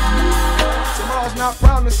God. Tomorrow's not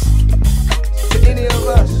promised to any of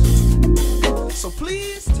us.